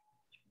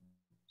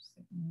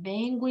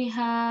 Then we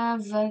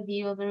have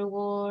the other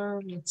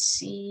word, let's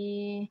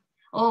see.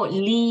 Oh,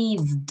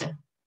 lived,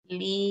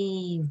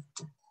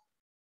 lived.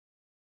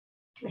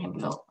 Por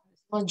ejemplo,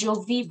 no, yo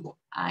vivo,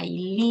 I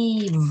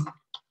live,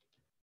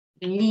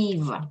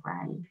 live,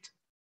 right?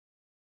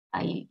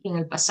 En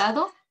el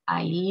pasado,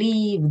 I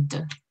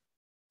lived,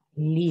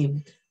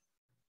 lived.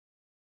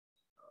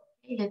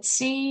 Let's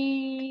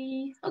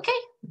see. Okay,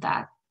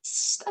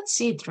 that's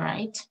it,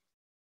 right?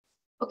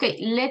 Okay,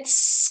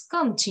 let's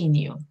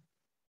continue.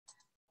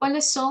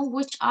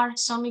 Which are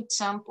some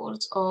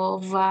examples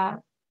of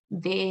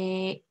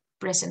the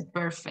present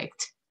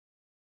perfect?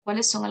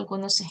 ¿Cuáles son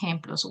algunos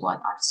ejemplos? What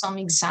are some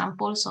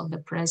examples of the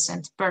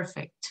present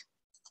perfect?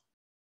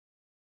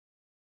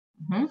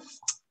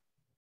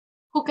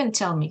 Who can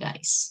tell me,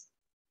 guys?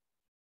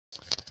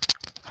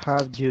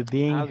 Have you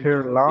been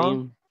here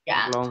long?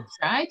 Yeah,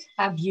 right.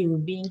 Have you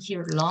been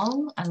here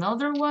long?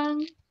 Another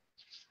one.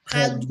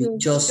 Have you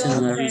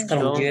chosen a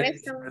restaurant yet?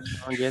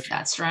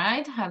 That's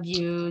right. Have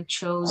you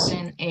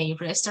chosen a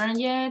restaurant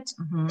yet?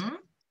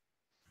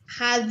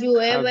 Have you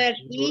ever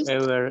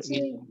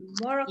eaten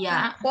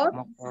Moroccan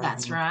food?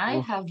 That's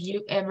right. Have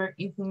you ever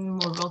eaten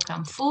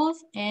Moroccan food?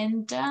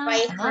 And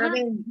I another?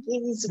 haven't.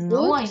 It is good.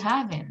 No, I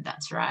haven't.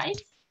 That's right.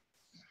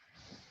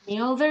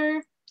 Any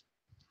other?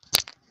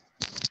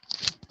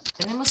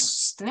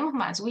 Tenemos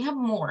más. We have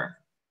more.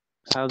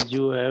 Have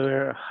you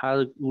ever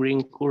had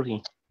green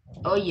curry?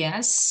 Oh,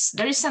 yes.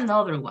 There is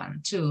another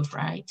one too,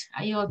 right?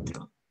 Hay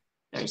otro.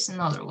 There is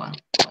another one.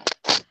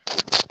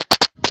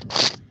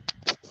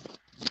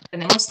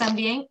 Tenemos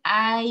también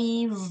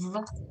I've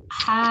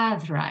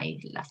had,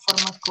 right? La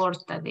forma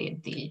corta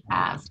de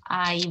have.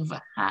 I've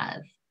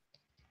had.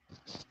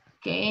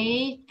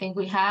 Okay, then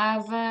we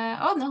have,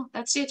 oh no,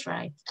 that's it,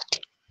 right?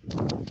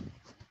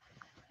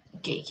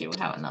 Okay, here we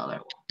have another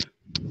one.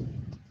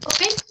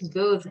 Okay,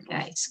 good,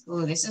 guys,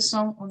 good. Esos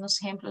son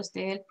unos ejemplos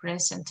del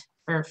present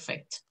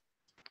perfect.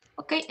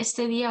 Ok,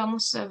 este día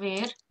vamos a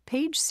ver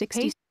Page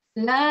 60.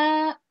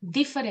 la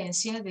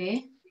diferencia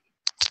de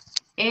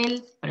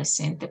el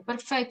presente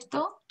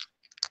perfecto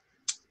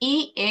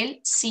y el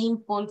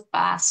simple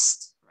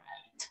past.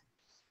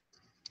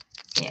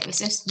 Right? A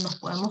veces nos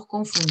podemos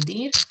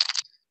confundir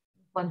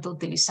cuando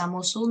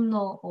utilizamos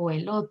uno o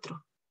el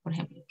otro. Por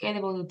ejemplo, ¿qué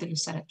debo de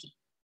utilizar aquí?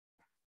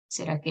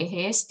 ¿Será que es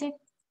este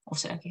o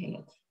será que es el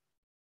otro?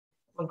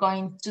 We're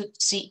going to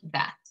see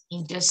that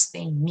in just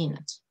a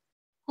minute.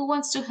 Who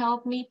wants to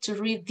help me to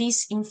read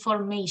this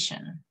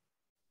information?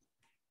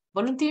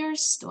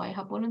 Volunteers? Do I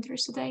have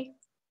volunteers today?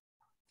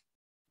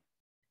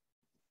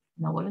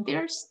 No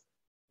volunteers?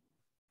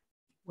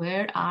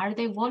 Where are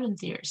the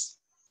volunteers?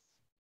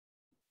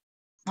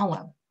 Oh,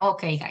 well,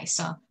 okay, guys,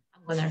 so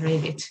I'm gonna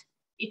read it.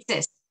 It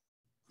says,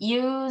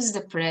 use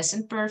the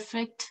present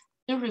perfect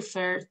to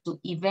refer to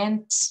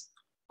events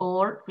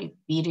or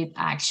repeated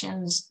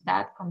actions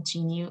that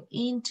continue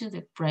into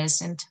the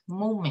present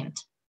moment.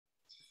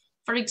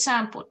 For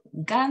example,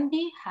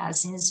 Gandhi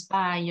has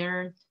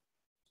inspired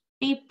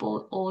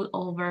people all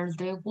over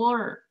the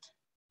world.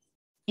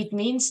 It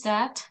means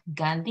that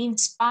Gandhi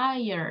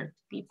inspired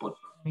people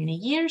for many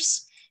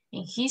years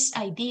and his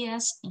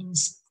ideas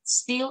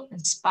still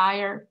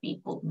inspire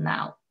people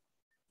now.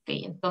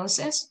 Okay,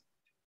 entonces,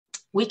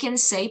 we can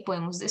say,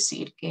 podemos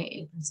decir que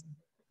el presente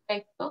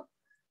perfecto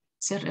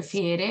se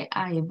refiere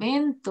a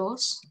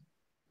eventos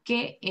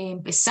que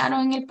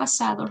empezaron en el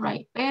pasado,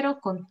 right, pero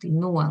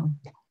continúan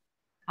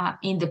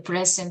in the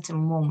present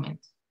moment.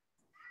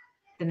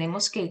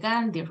 Tenemos que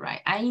Gandhi,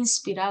 right, ha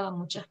inspirado a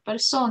muchas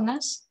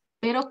personas,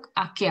 pero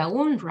a que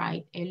aún,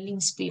 right, él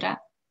inspira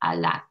a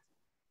lot.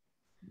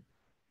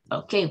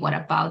 Okay, what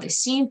about the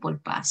simple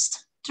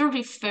past? To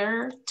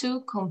refer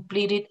to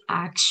completed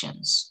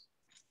actions.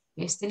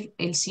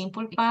 El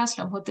simple past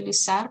lo vamos a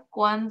utilizar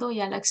cuando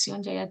ya la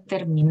acción ya haya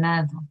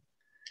terminado.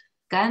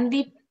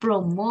 Gandhi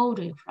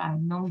promoted, right,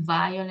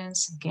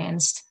 non-violence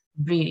against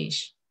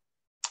British.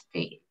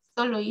 Okay,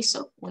 esto lo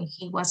hizo when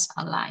he was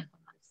alive.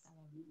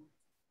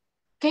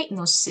 Okay,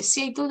 no sé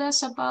si hay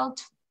dudas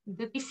about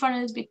the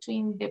difference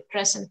between the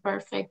present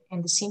perfect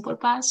and the simple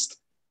past.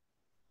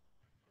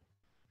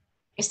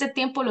 Este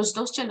tiempo los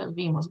dos ya los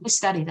vimos. We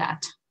studied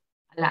that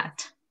a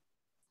lot.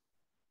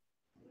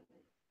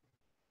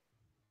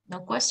 No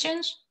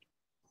questions?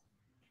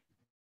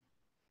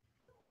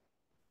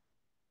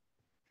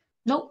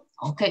 No?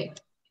 Okay.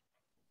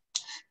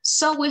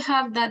 So we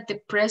have that the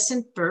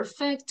present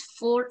perfect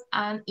for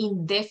an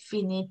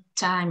indefinite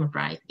time,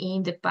 right?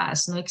 In the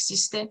past. No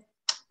existe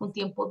un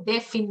tiempo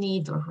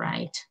definido,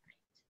 right?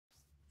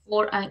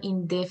 For an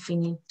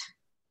indefinite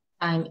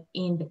time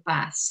in the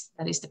past.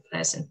 That is the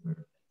present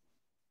perfect.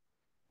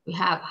 We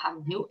have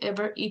you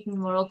ever eaten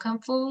Moroccan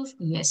food?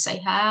 Yes, I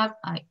have.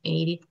 I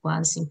ate it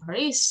once in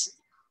Paris.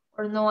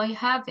 Or no, I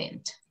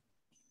haven't.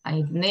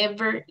 I've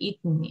never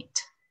eaten it.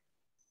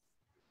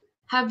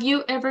 Have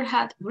you ever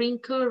had green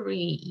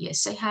curry?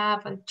 Yes, I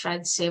have. I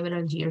tried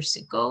several years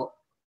ago.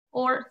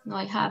 Or no,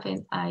 I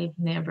haven't. I've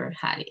never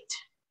had it.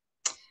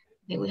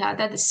 Okay, we have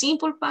that the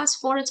simple past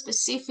for a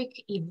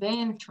specific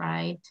event,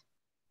 right?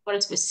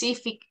 For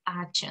specific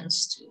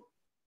actions too.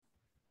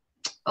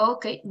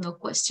 Okay, no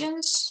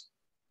questions?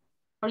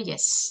 Or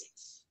yes?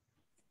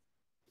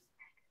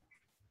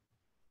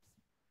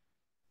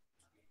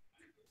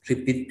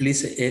 Repeat,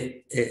 please,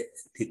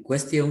 the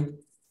question.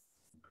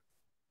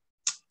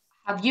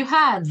 Have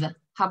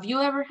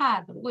you ever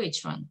had,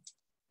 which one?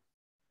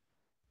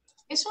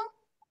 This one?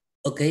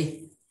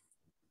 Okay.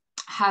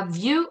 Have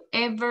you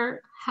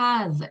ever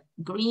had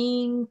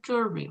green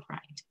curry,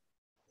 right?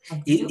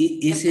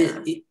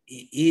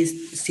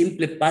 Is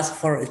simple past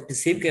for a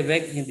specific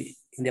event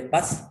in the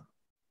past?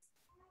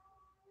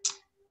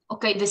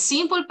 Okay, the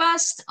simple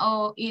past,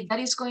 that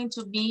is going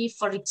to be,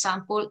 for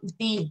example,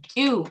 did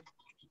you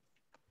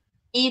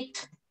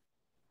eat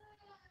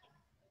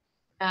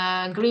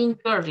green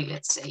curry,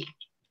 let's say.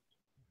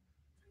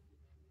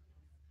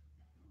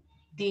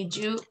 Did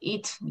you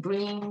eat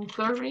green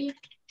curry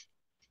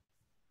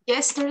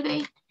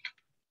yesterday?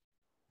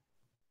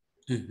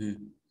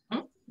 Mm-hmm.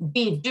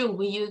 Did you,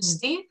 we use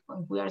did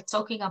when we are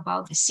talking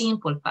about the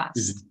simple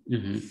past.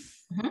 Mm-hmm.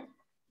 Mm-hmm.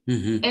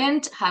 Mm-hmm.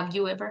 And have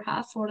you ever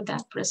had for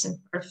that present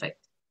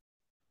perfect?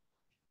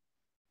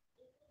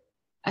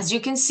 As you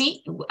can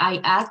see,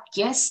 I add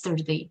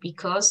yesterday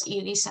because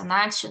it is an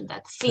action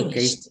that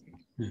finished.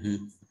 Okay. Mm-hmm.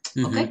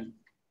 Mm-hmm. Okay.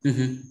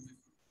 Mm-hmm.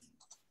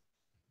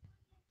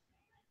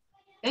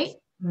 Okay.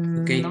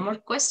 Okay. No more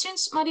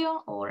questions,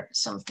 Mario, or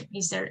something?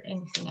 Is there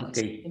anything else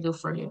I can do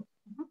for you?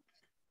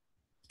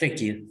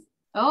 Thank you.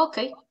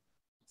 Okay.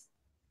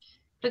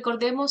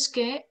 Recordemos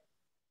que,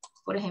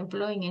 por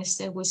ejemplo, en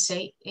este we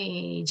say,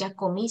 ¿ya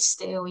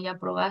comiste o ya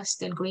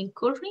probaste el green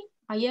curry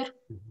ayer?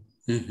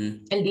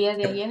 Mm-hmm. El día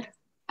de ayer,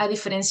 a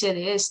diferencia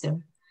de este.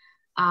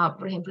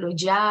 Por ejemplo,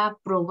 ya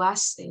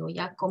probaste o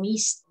ya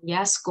comiste,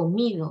 ya has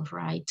comido,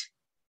 right?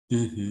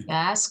 Mm-hmm.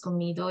 Ya has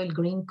comido el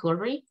green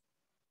curry,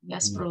 ya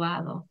has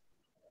probado.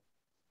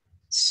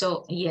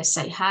 So, yes,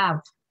 I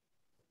have.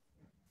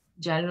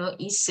 Ya lo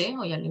hice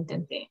o ya lo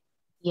intenté.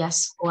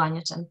 Yes, o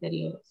años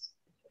anteriores.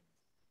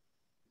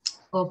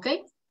 Ok,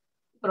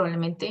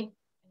 probablemente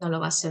no lo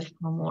va a hacer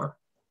no more.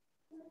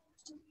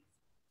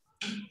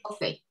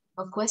 Ok,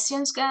 no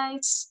questions,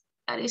 guys.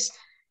 That is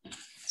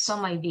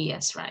some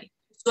ideas, right?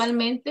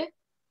 Usualmente,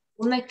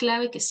 una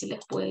clave que sí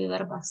les puede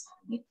ayudar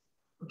bastante,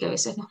 porque a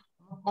veces nos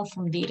podemos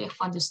confundir, es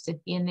cuando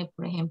usted tiene,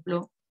 por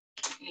ejemplo,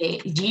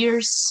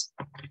 years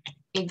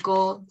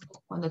ago,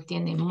 cuando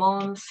tiene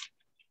month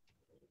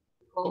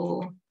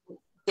o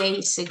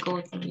days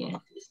ago también.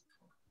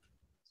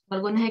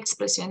 Algunas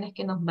expresiones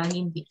que nos van a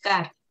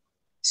indicar.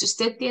 Si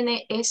usted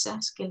tiene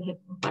esas que les he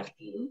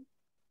compartido,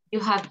 you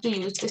have to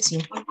use the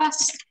simple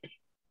past.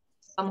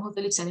 Vamos a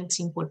utilizar el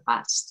simple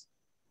past.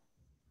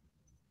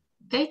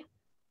 ¿Ok?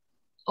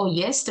 O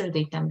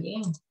yesterday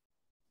también.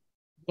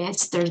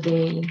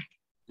 Yesterday.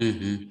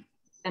 Mm-hmm.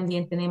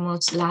 También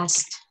tenemos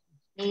last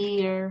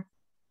year,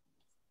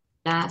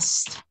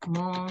 last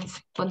month.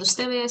 Cuando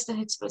usted ve estas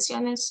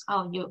expresiones,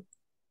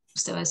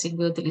 usted va a decir,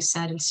 voy a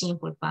utilizar el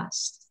simple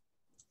past.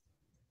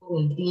 O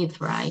el did,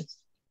 right?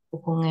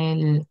 O con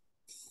el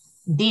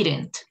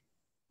didn't,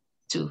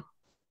 too.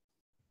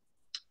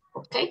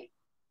 Okay?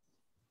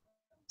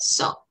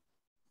 So,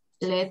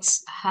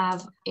 let's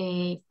have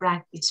a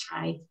practice,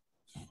 right?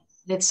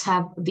 Let's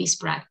have this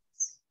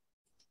practice.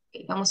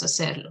 Okay, vamos a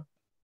hacerlo.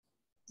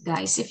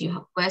 Guys, if you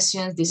have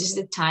questions, this is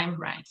the time,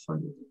 right, for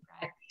you to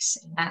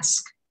practice and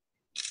ask.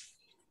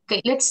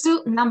 Okay, let's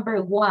do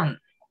number 1.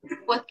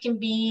 What can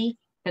be,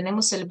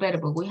 tenemos el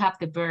verbo, we have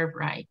the verb,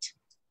 right?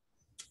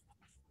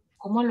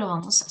 ¿Cómo lo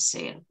vamos a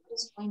hacer? What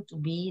is going to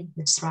be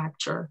the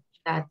structure,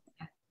 that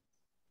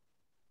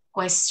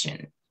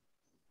question?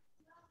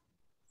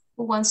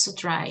 Who wants to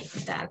try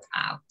that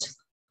out?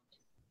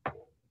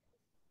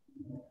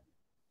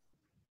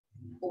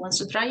 Who wants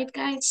to try it,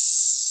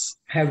 guys?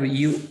 Have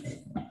you?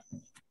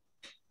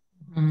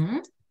 Mm-hmm.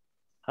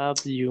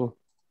 Have you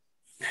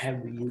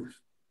ever?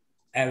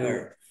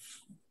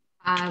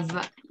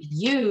 Have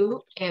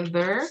you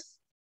ever?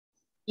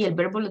 Y el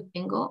verbo lo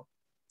tengo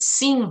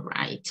sing,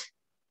 right?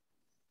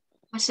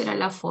 ¿Cuál será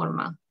la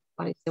forma?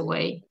 What is the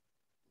way?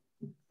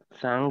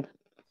 sang?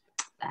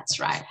 That's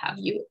right. Have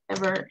you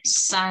ever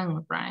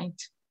sung, right?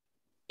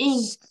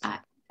 In a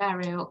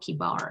karaoke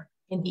bar.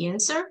 And the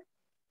answer?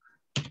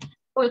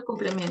 O el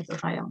complemento,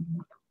 Ryan.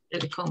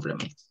 El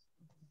complement.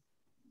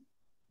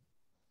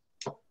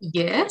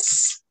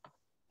 Yes.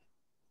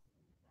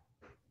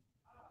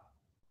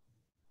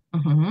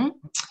 Mm-hmm.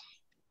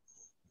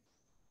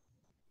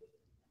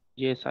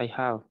 Yes, I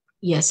have.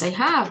 Yes, I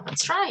have.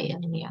 That's right.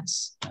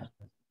 Yes.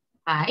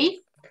 I.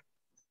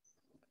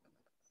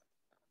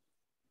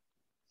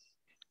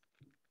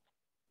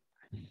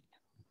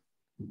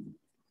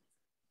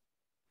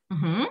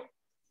 Mm-hmm.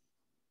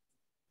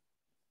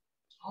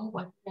 Oh,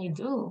 what did I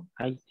do?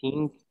 I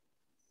think.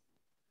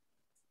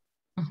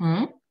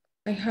 Mm-hmm.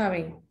 I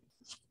haven't.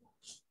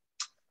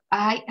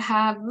 I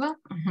have.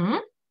 Mm-hmm.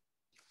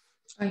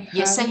 I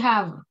Yes, I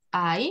have.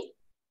 I.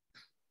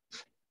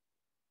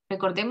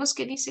 Recordemos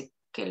que dice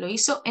que lo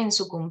hizo en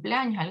su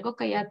cumpleaños, algo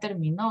que ya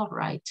terminó,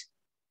 right?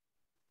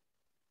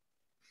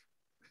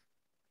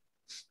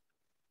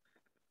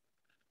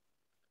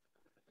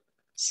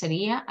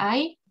 Sería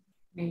I.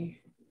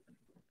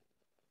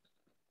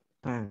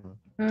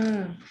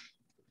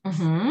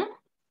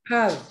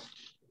 Have.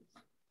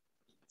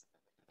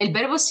 El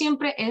verbo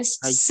siempre es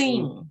I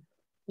sing.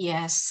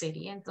 Yes,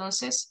 sería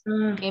entonces,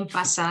 en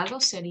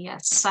pasado sería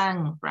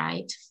sang,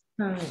 right?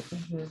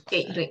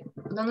 Okay,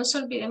 no nos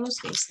olvidemos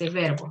de este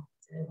verbo.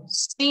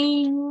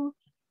 Sing,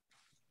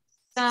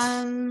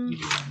 sang,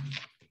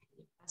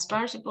 as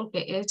participle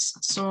que es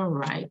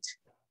sung, right?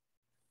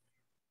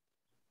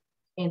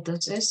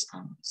 Entonces,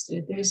 estoy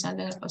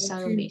utilizando en el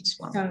pasado this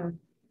one.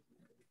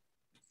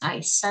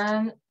 I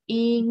sang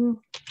in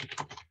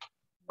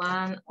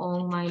one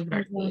on my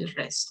birthday. El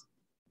resto.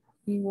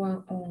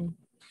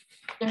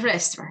 The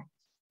restaurant.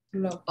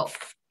 Oh.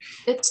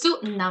 Let's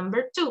do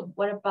number 2.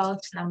 What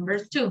about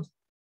number 2?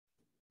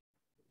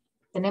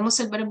 Tenemos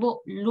el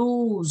verbo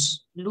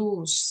lose.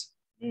 Lose.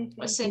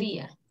 ¿Cuál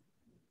sería?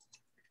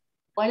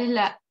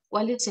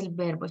 ¿Cuál es el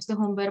verbo? Este es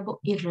un verbo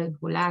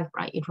irregular,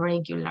 right?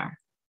 Irregular.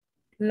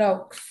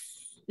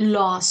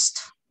 Lost.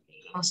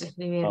 Vamos a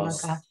escribirlo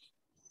acá.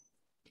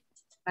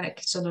 Para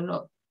que solo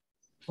lo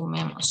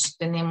tomemos.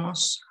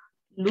 Tenemos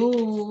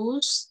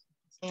lose.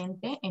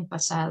 En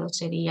pasado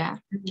sería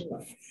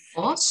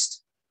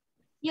lost.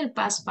 Y el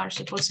past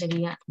participle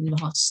sería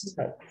lost.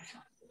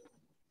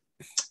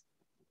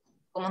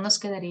 ¿Cómo nos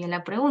quedaría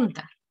la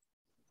pregunta?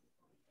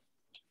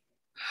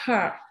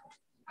 Have.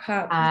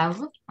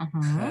 Have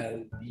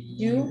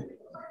You.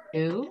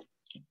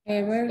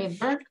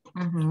 Ever.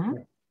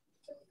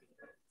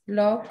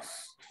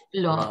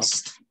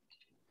 Lost.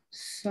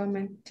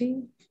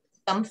 Something.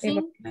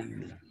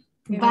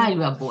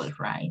 Valuable,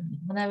 right?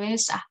 ¿Una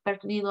vez has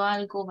perdido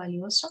algo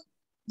valioso?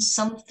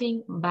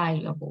 Something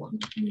valuable.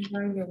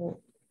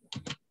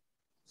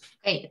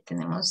 Okay,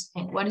 tenemos,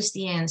 and what is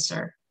the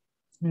answer?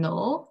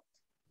 No.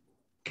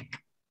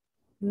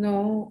 I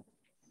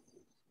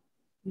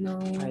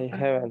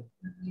haven't.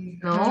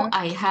 No,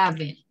 I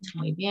haven't.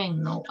 Muy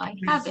bien, no, I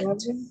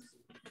haven't.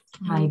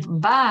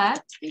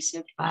 But,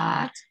 dice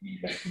but.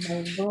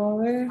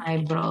 My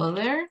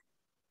brother.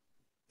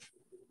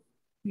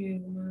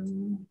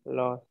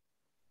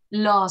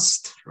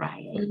 Lost,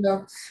 right?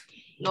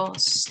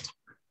 Lost.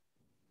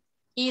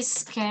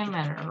 His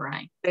camera,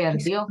 right?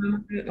 Perdió.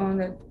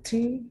 On a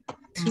trip.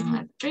 On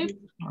a trip.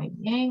 Muy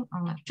bien.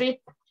 On a trip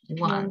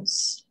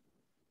once.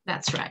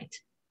 That's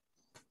right.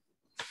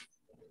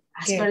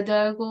 ¿Has perdido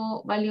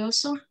algo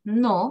valioso?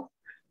 No,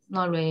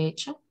 no lo he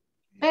hecho.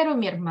 Pero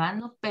mi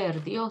hermano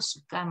perdió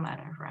su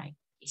cámara, right?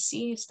 Y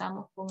sí,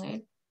 estamos con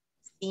el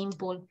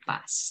simple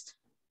past.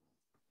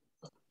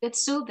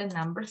 Let's do the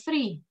number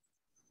 3.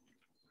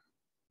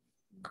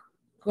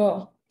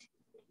 Go.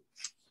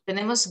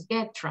 Tenemos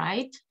get,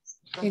 right?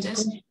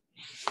 Entonces,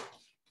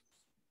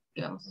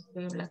 vamos a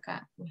escribirlo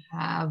acá. We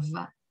have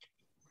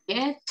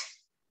get.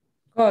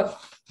 Got.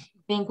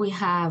 Then we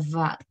have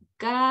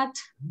got.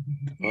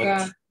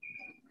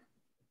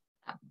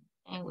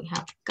 And we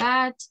have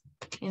got.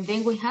 And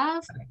then we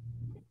have,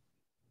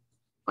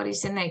 what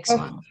is the next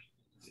one?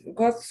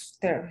 Got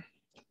there.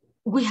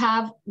 We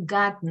have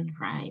gotten,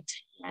 right?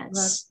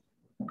 Yes.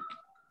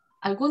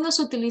 Algunos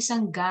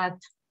utilizan got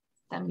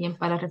también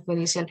para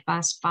referirse al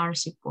past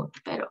participle,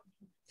 pero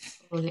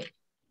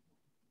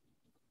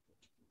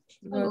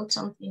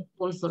something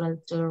cultural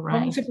too,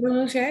 right? ¿Cómo se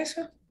pronuncia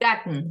eso?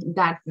 Gotten.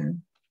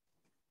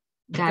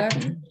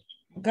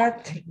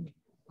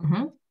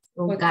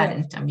 O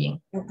gotten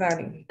también.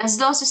 Las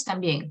dos están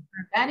bien.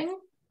 Gotten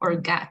or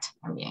got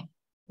también.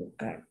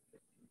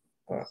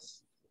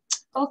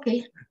 Ok.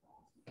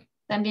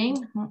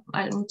 También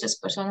muchas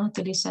personas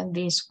utilizan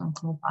this one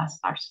como past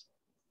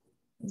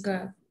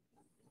participle.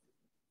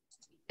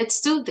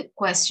 Let's do the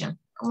question.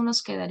 ¿Cómo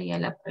nos quedaría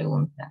la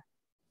pregunta?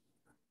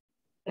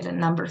 Pero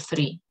number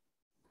 3.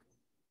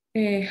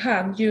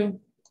 Have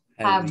you.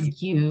 Have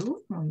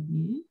you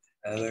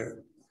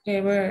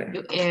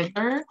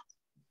ever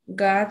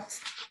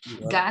got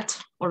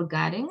or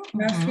gotten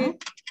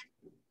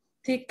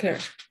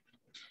ticket.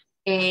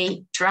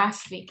 A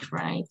traffic,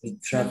 right?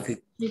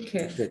 traffic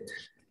ticket.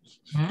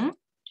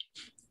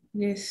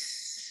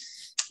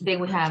 Yes. Then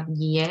we have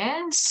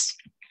yes.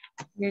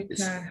 You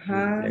can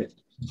have.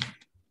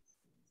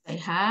 I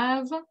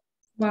have.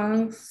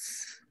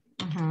 Once.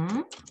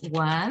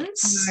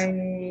 Once.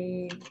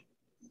 I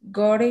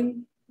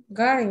gotten.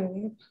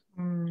 Gotten,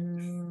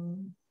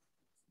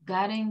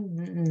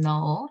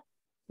 no.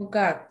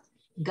 Got,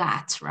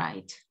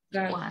 right?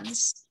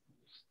 Once.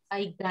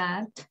 I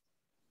got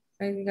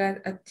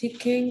a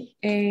ticket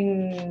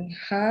and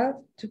had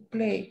to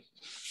play.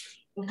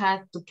 You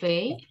had to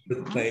pay.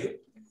 $50.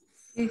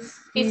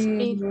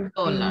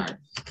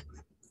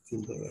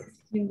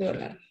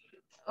 $15.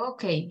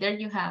 Okay, there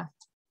you have.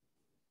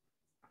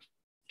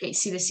 Okay,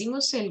 si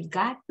decimos el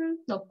gotten,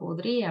 no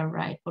podría,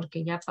 right?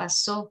 Porque ya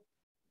pasó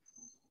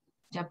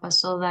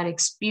that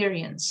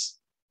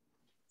experience.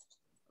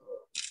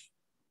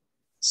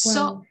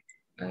 So,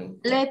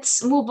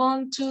 Let's move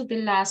on to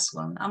the last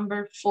one,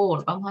 number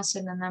 4. Vamos a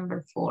hacer la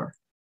number 4.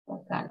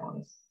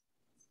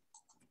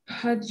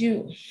 Have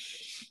you?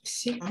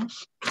 Sí.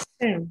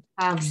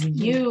 Have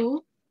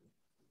you?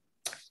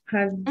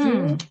 Have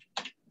you?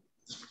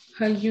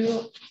 Have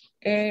you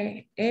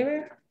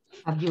ever?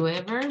 Have you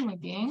ever? Muy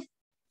bien.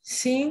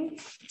 Sing.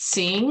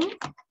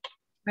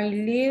 I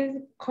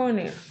live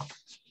corner.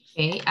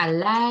 Okay, a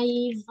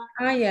live.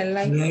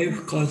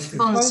 Live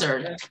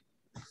concert.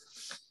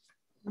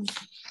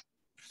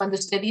 Cuando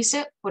usted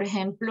dice, por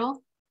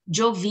ejemplo,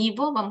 yo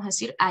vivo, vamos a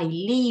decir I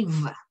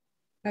live.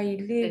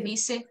 Usted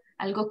dice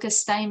algo que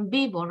está en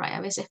vivo, right?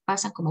 A veces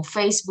pasan como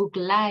Facebook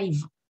Live.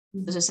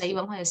 Entonces ahí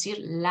vamos a decir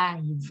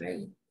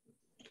live.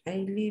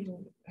 I live.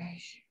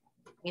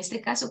 En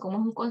este caso, como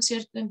es un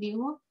concierto en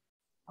vivo,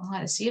 vamos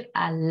a decir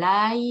a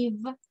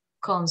live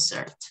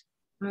concert.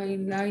 I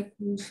like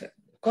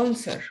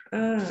concert.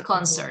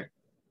 Concert.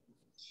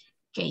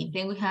 Okay,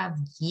 then we have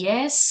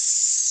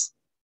yes.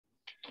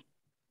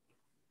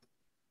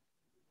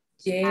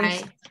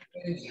 Yes,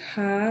 I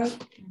have.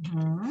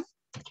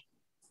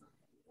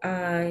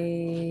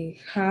 I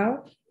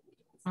have.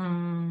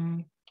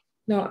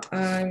 No,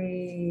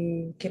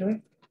 quiero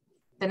ver.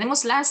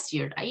 Tenemos last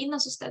year. Ahí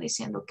nos está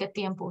diciendo qué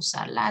tiempo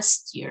usar.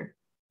 Last year.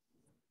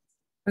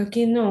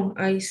 Aquí no.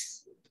 Aquí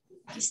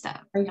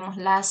está. Tenemos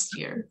last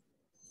year.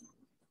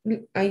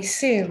 I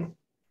said.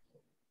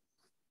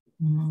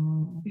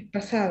 Es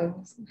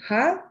pasado.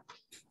 Have.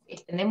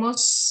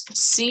 Tenemos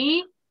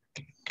sí,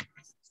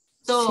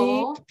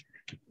 so,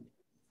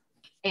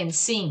 and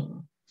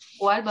sing.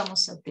 ¿Cuál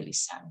vamos a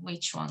utilizar?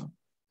 Which one?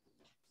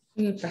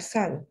 En el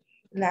pasado.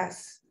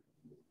 Last.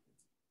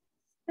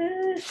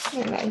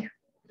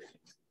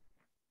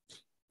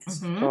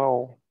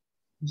 So.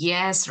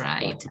 Yes,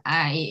 right.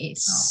 I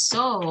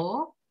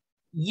saw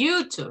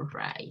you two,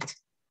 right?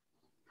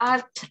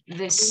 At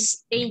the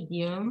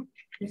stadium.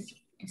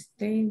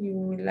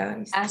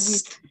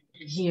 Last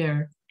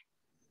year.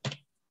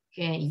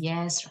 Okay,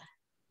 yes.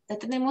 Ya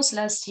tenemos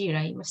last year.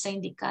 Ahí me está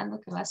indicando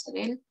que va a ser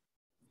el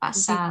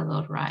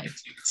pasado, right?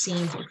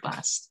 Simple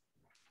past.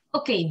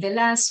 Okay, the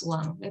last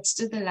one. Let's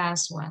do the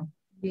last one.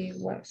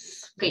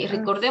 Okay,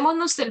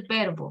 recordémonos del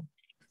verbo.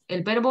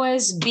 El verbo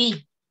es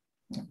be.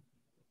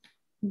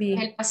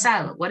 El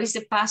pasado. What is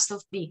the past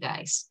of be,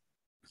 guys?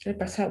 El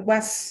pasado.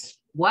 Was.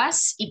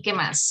 Was y qué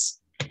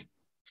más.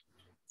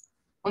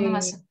 Uno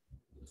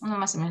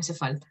más me hace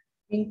falta.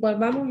 ¿En cuál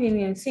vamos? En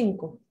el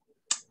 5.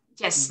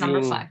 Yes,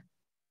 number 5.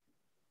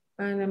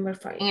 Number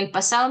 5. En el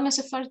pasado me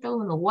hace falta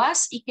uno.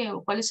 Was y qué.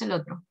 ¿Cuál es el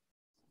otro?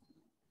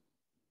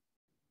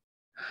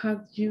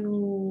 Have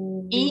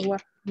you... Y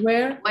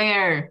where?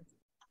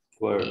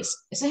 Ese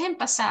es en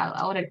pasado.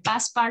 Ahora el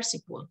past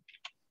participle.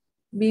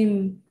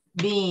 Been.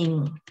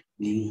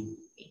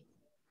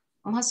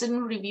 Vamos a hacer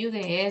un review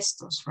de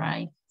estos,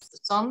 right?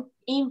 Son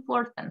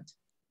important.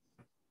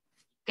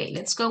 Okay,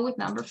 let's go with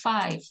number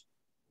 5.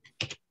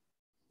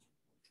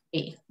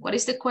 Okay, what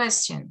is the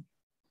question?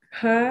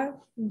 Have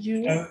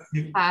you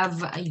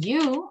ever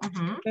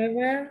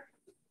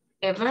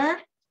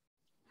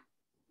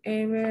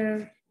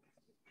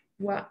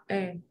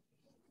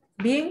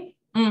been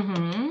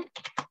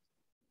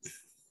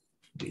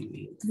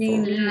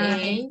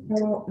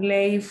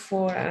late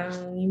for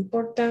an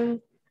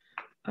important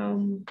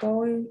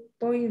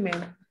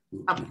appointment?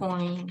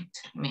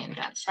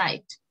 That's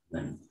right.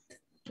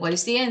 What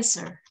is the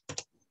answer?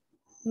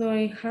 No,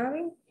 I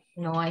haven't.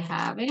 No, I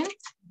haven't.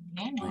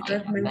 Yeah, no, I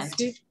haven't.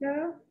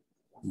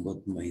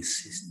 But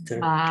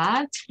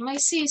my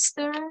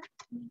sister.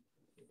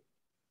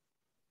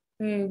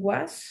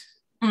 Was.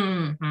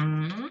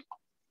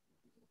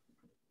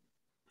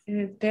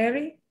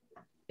 Terry.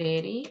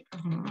 Late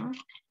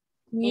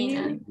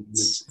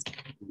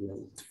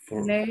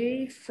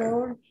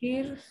for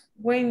her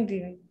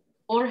wedding.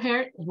 For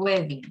her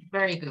wedding.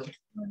 Very good.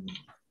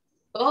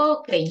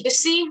 Okay, you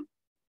see,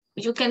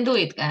 you can do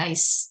it,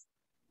 guys.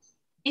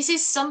 This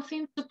is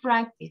something to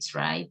practice,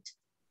 right?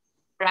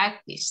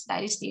 Practice.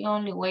 That is the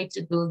only way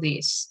to do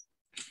this.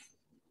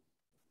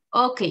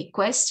 Okay,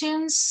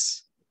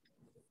 questions?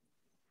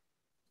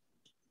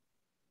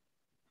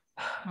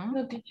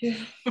 No, teacher.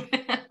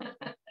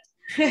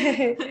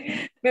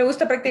 Me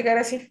gusta practicar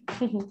así.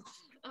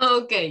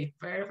 Okay,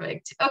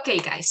 perfect. Okay,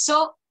 guys,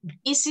 so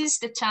this is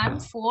the time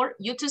for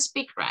you to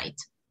speak, right?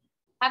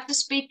 Have to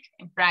speak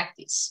and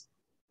practice.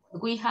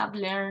 We have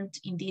learned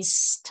in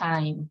this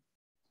time.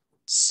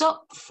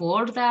 So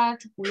for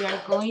that, we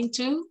are going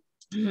to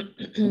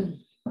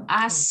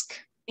ask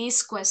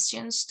these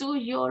questions to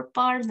your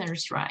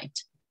partners, right?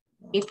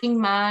 Keep in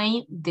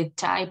mind the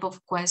type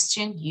of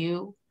question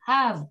you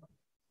have.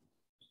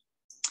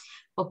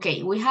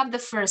 Okay, we have the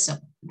first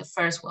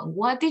one.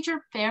 What did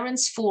your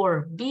parents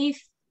forbid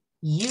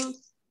you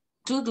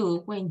to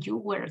do when you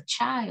were a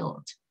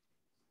child?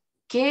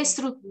 ¿Qué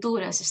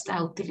estructuras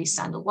está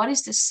utilizando? What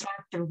is the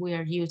structure we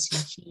are using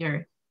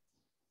here?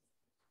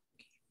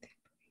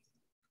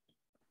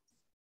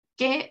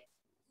 ¿Qué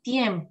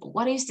tiempo?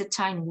 What is the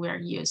time we are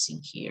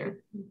using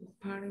here?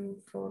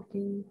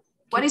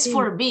 What is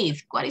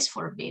forbid? What is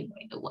forbid,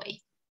 by the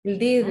way? El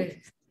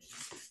did.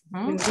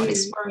 What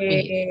is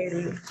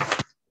forbid?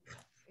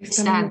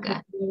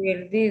 Estamos en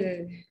el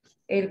did.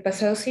 El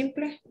pasado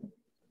simple.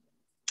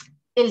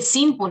 El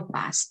simple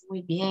past.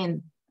 Muy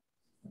bien.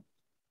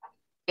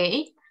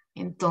 Ok.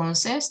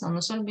 Entonces, no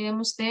nos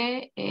olvidemos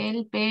de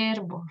el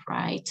verbo,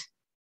 right?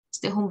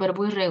 Este es un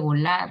verbo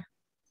irregular.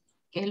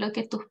 ¿Qué es lo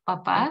que tus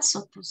papás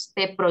o tus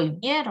te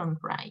prohibieron,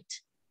 right?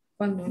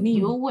 Cuando niño.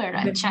 You were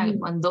a child.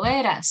 Cuando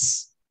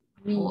eras.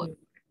 Niño.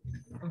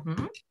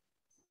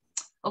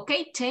 Ok,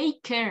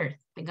 take care.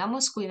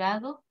 Tengamos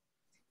cuidado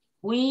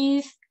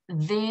with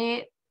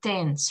the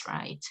tense,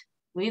 right?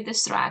 With the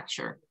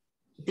structure.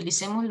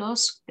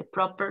 Utilicemos the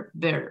proper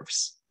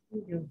verbs.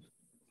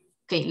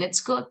 Okay,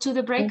 let's go to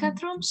the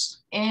breakout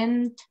rooms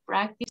and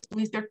practice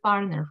with your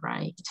partner,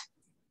 right?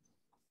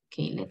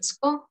 Okay, let's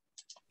go.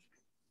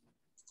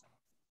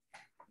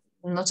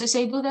 No sé si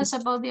hay dudas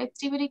about the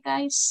activity,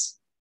 guys.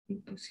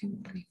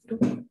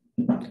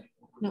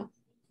 No.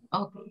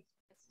 Okay,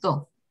 let's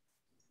go.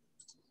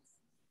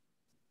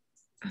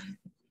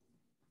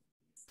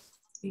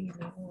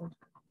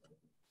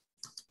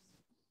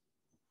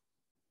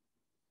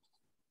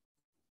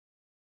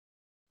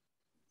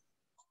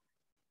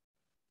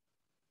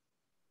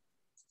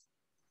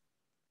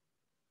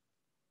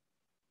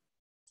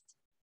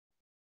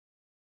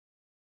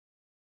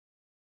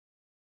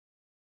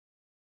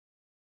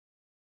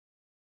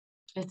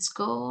 Let's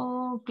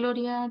go,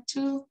 Gloria,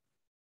 too.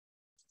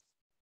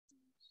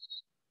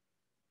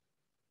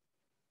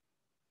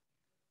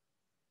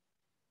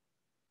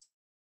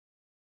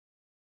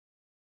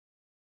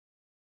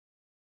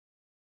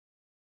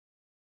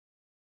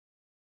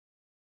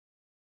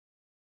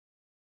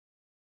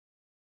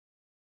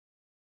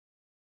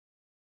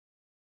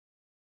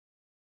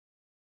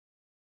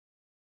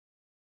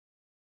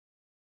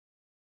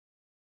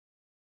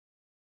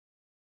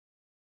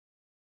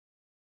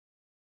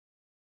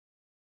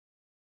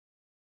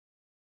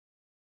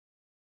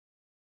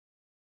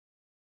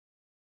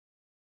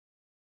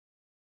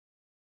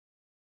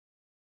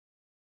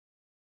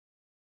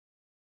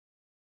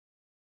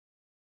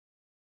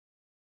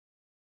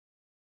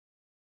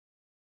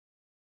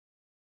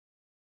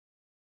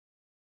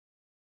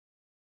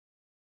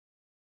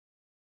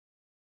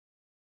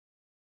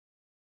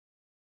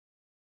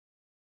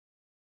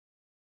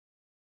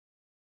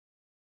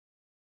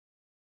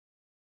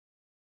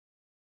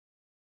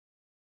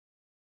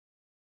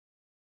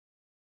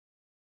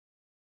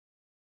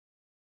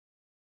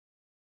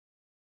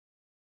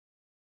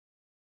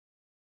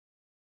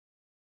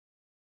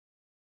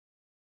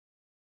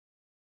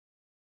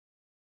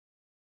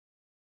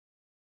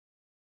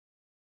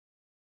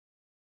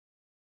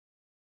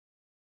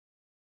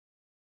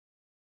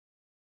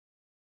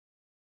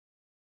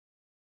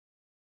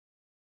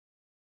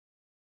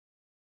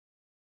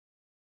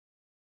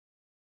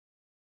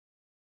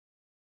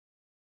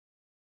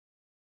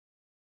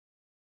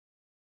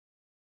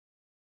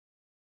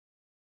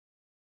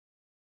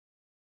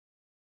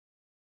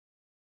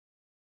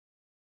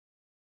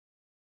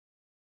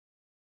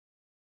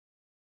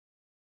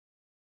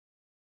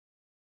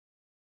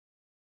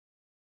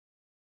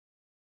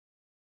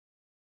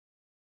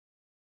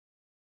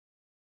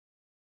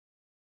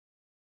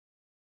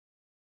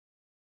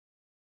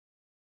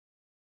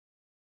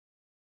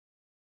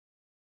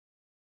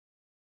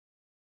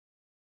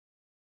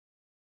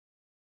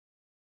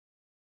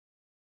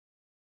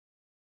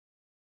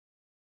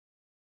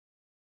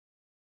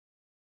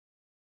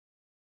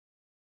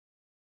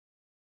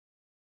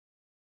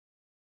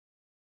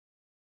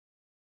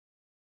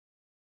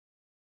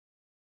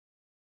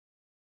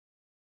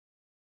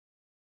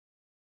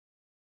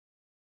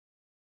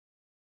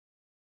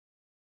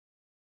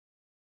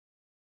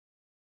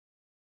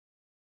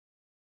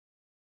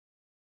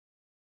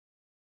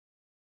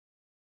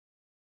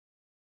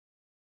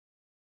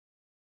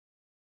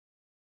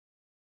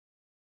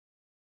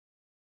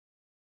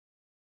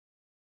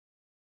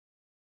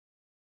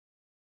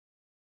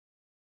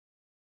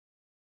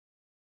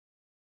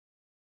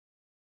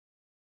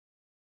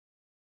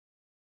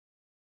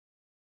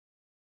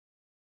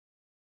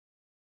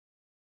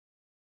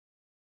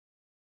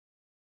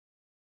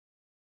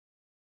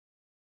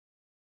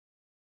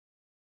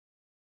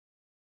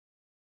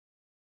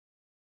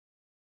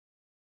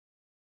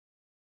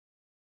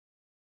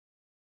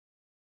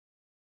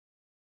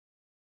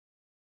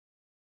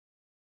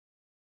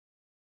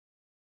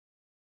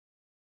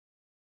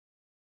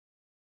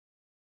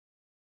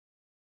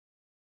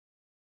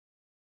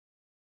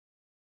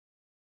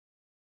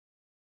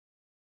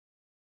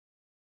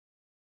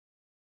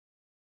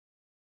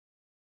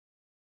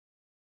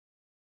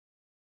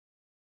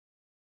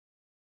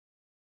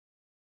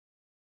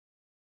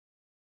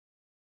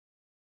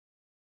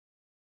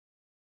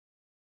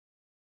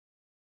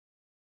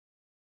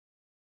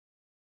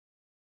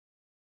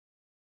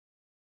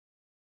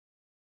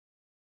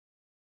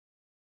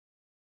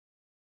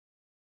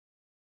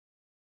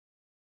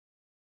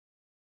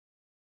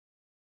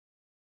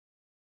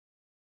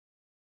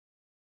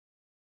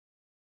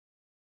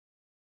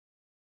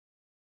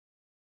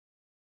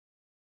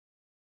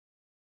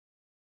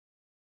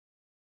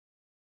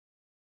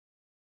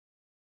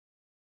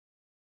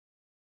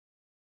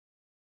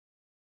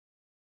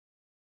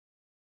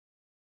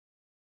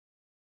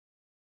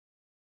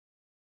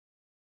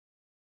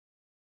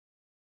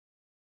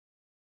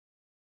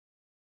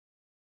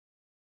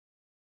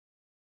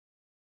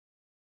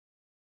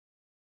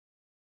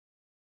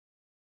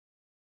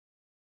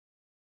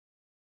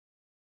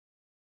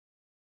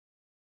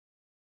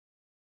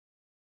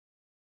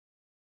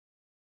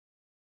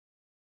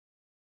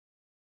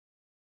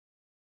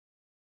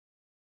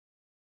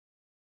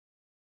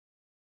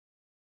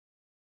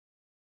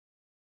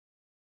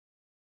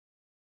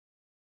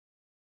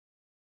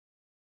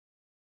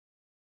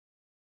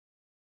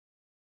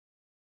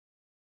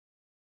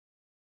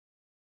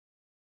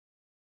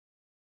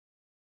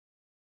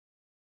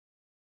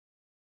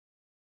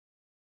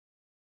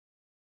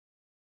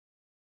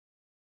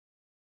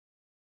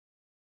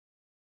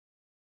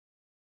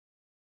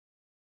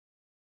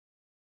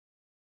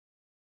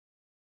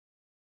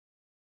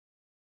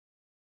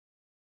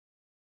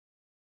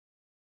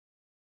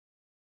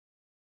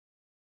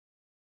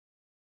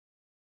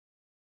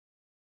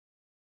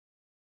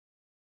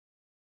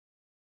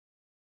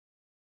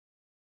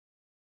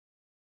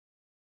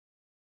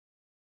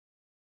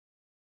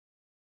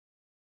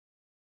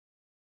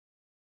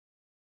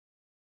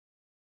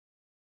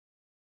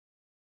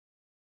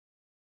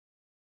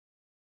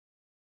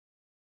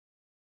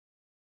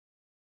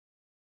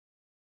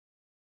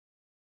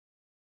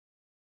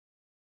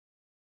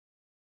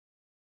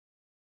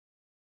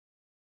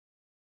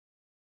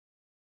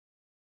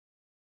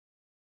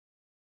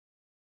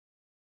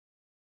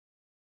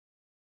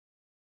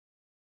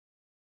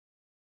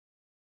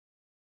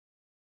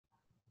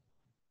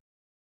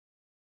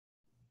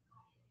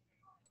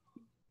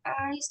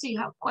 Guys, do you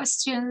have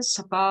questions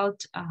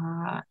about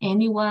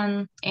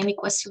anyone? Any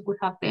question we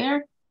have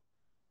there?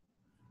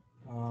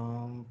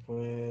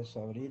 Pues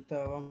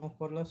ahorita vamos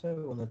por la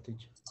segunda,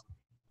 teacher.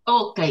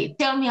 Okay,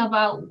 tell me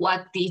about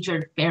what did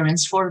your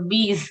parents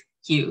forbid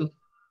you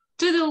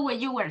to do when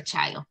you were a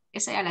child.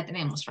 Esa ya la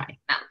tenemos, right?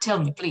 Now, tell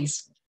me,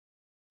 please.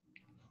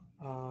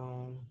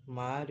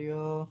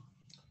 Mario,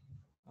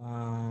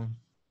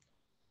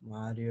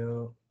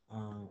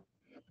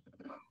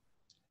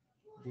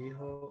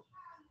 dijo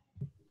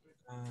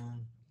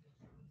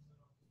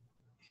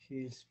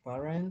his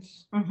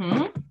parents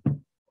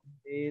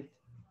did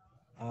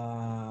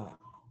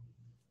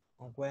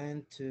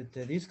went to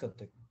the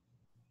discotheque.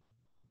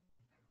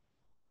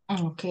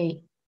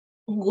 Okay.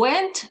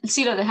 Went,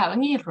 sí lo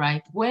dejaban ir,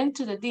 right? Went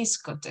to the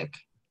discotheque.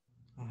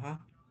 Ajá.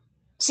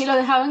 Sí lo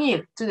dejaban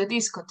ir to the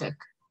discotheque.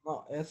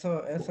 No,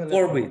 eso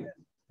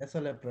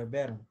le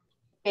prohibieron.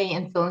 Okay,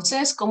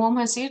 entonces, ¿cómo vamos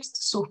a decir?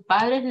 Sus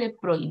padres le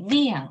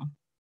prohibían.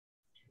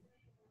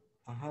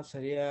 Ajá,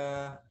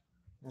 sería...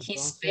 His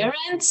entonces,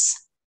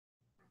 parents.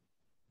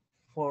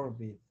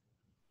 Forbid.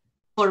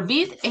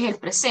 Forbid es el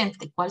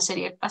presente. ¿Cuál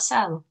sería el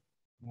pasado?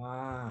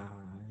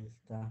 Ahí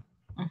está.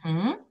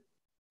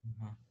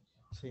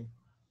 Sí.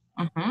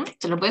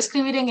 Se lo voy a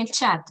escribir en el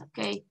chat, ¿ok?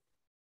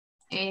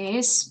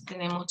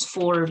 Tenemos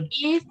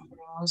forbid,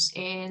 tenemos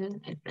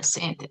el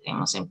presente,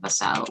 tenemos el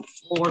pasado,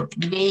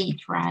 forbade,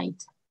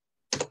 right?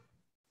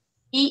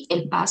 Y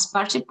el past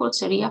participle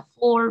sería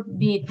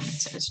forbidden.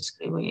 Se los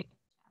escribo ahí.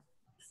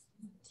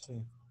 Sí.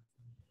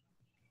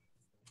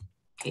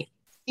 Okay.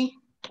 Sí.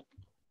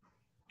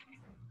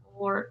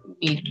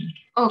 Forbidden.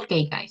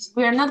 Okay, guys,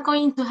 we are not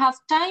going to have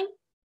time.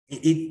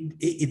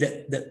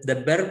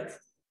 The verb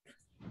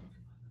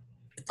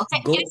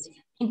okay, go, yes,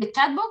 in the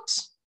chat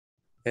box.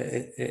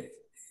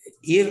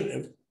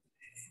 Ir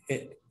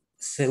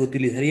se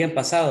utilizaría en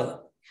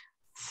pasado.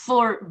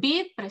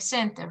 Forbid,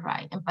 presente,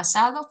 right? En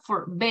pasado,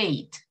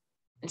 forbade.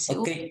 El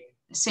segundo. Okay.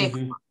 El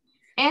segundo.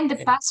 And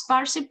the past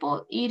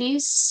participle, it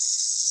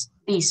is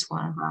this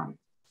one, right?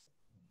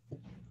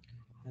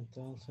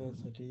 Entonces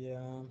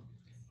sería...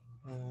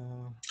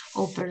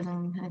 oh,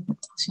 perdón,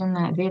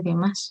 una D de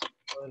más.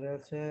 Podría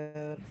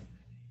ser...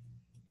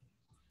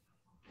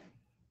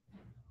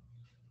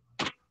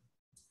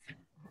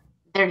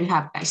 There you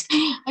have, guys.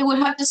 I will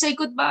have to say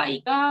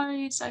goodbye,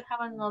 guys. I have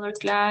another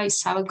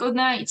class. Have a good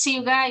night. See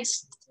you,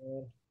 guys.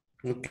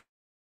 Okay.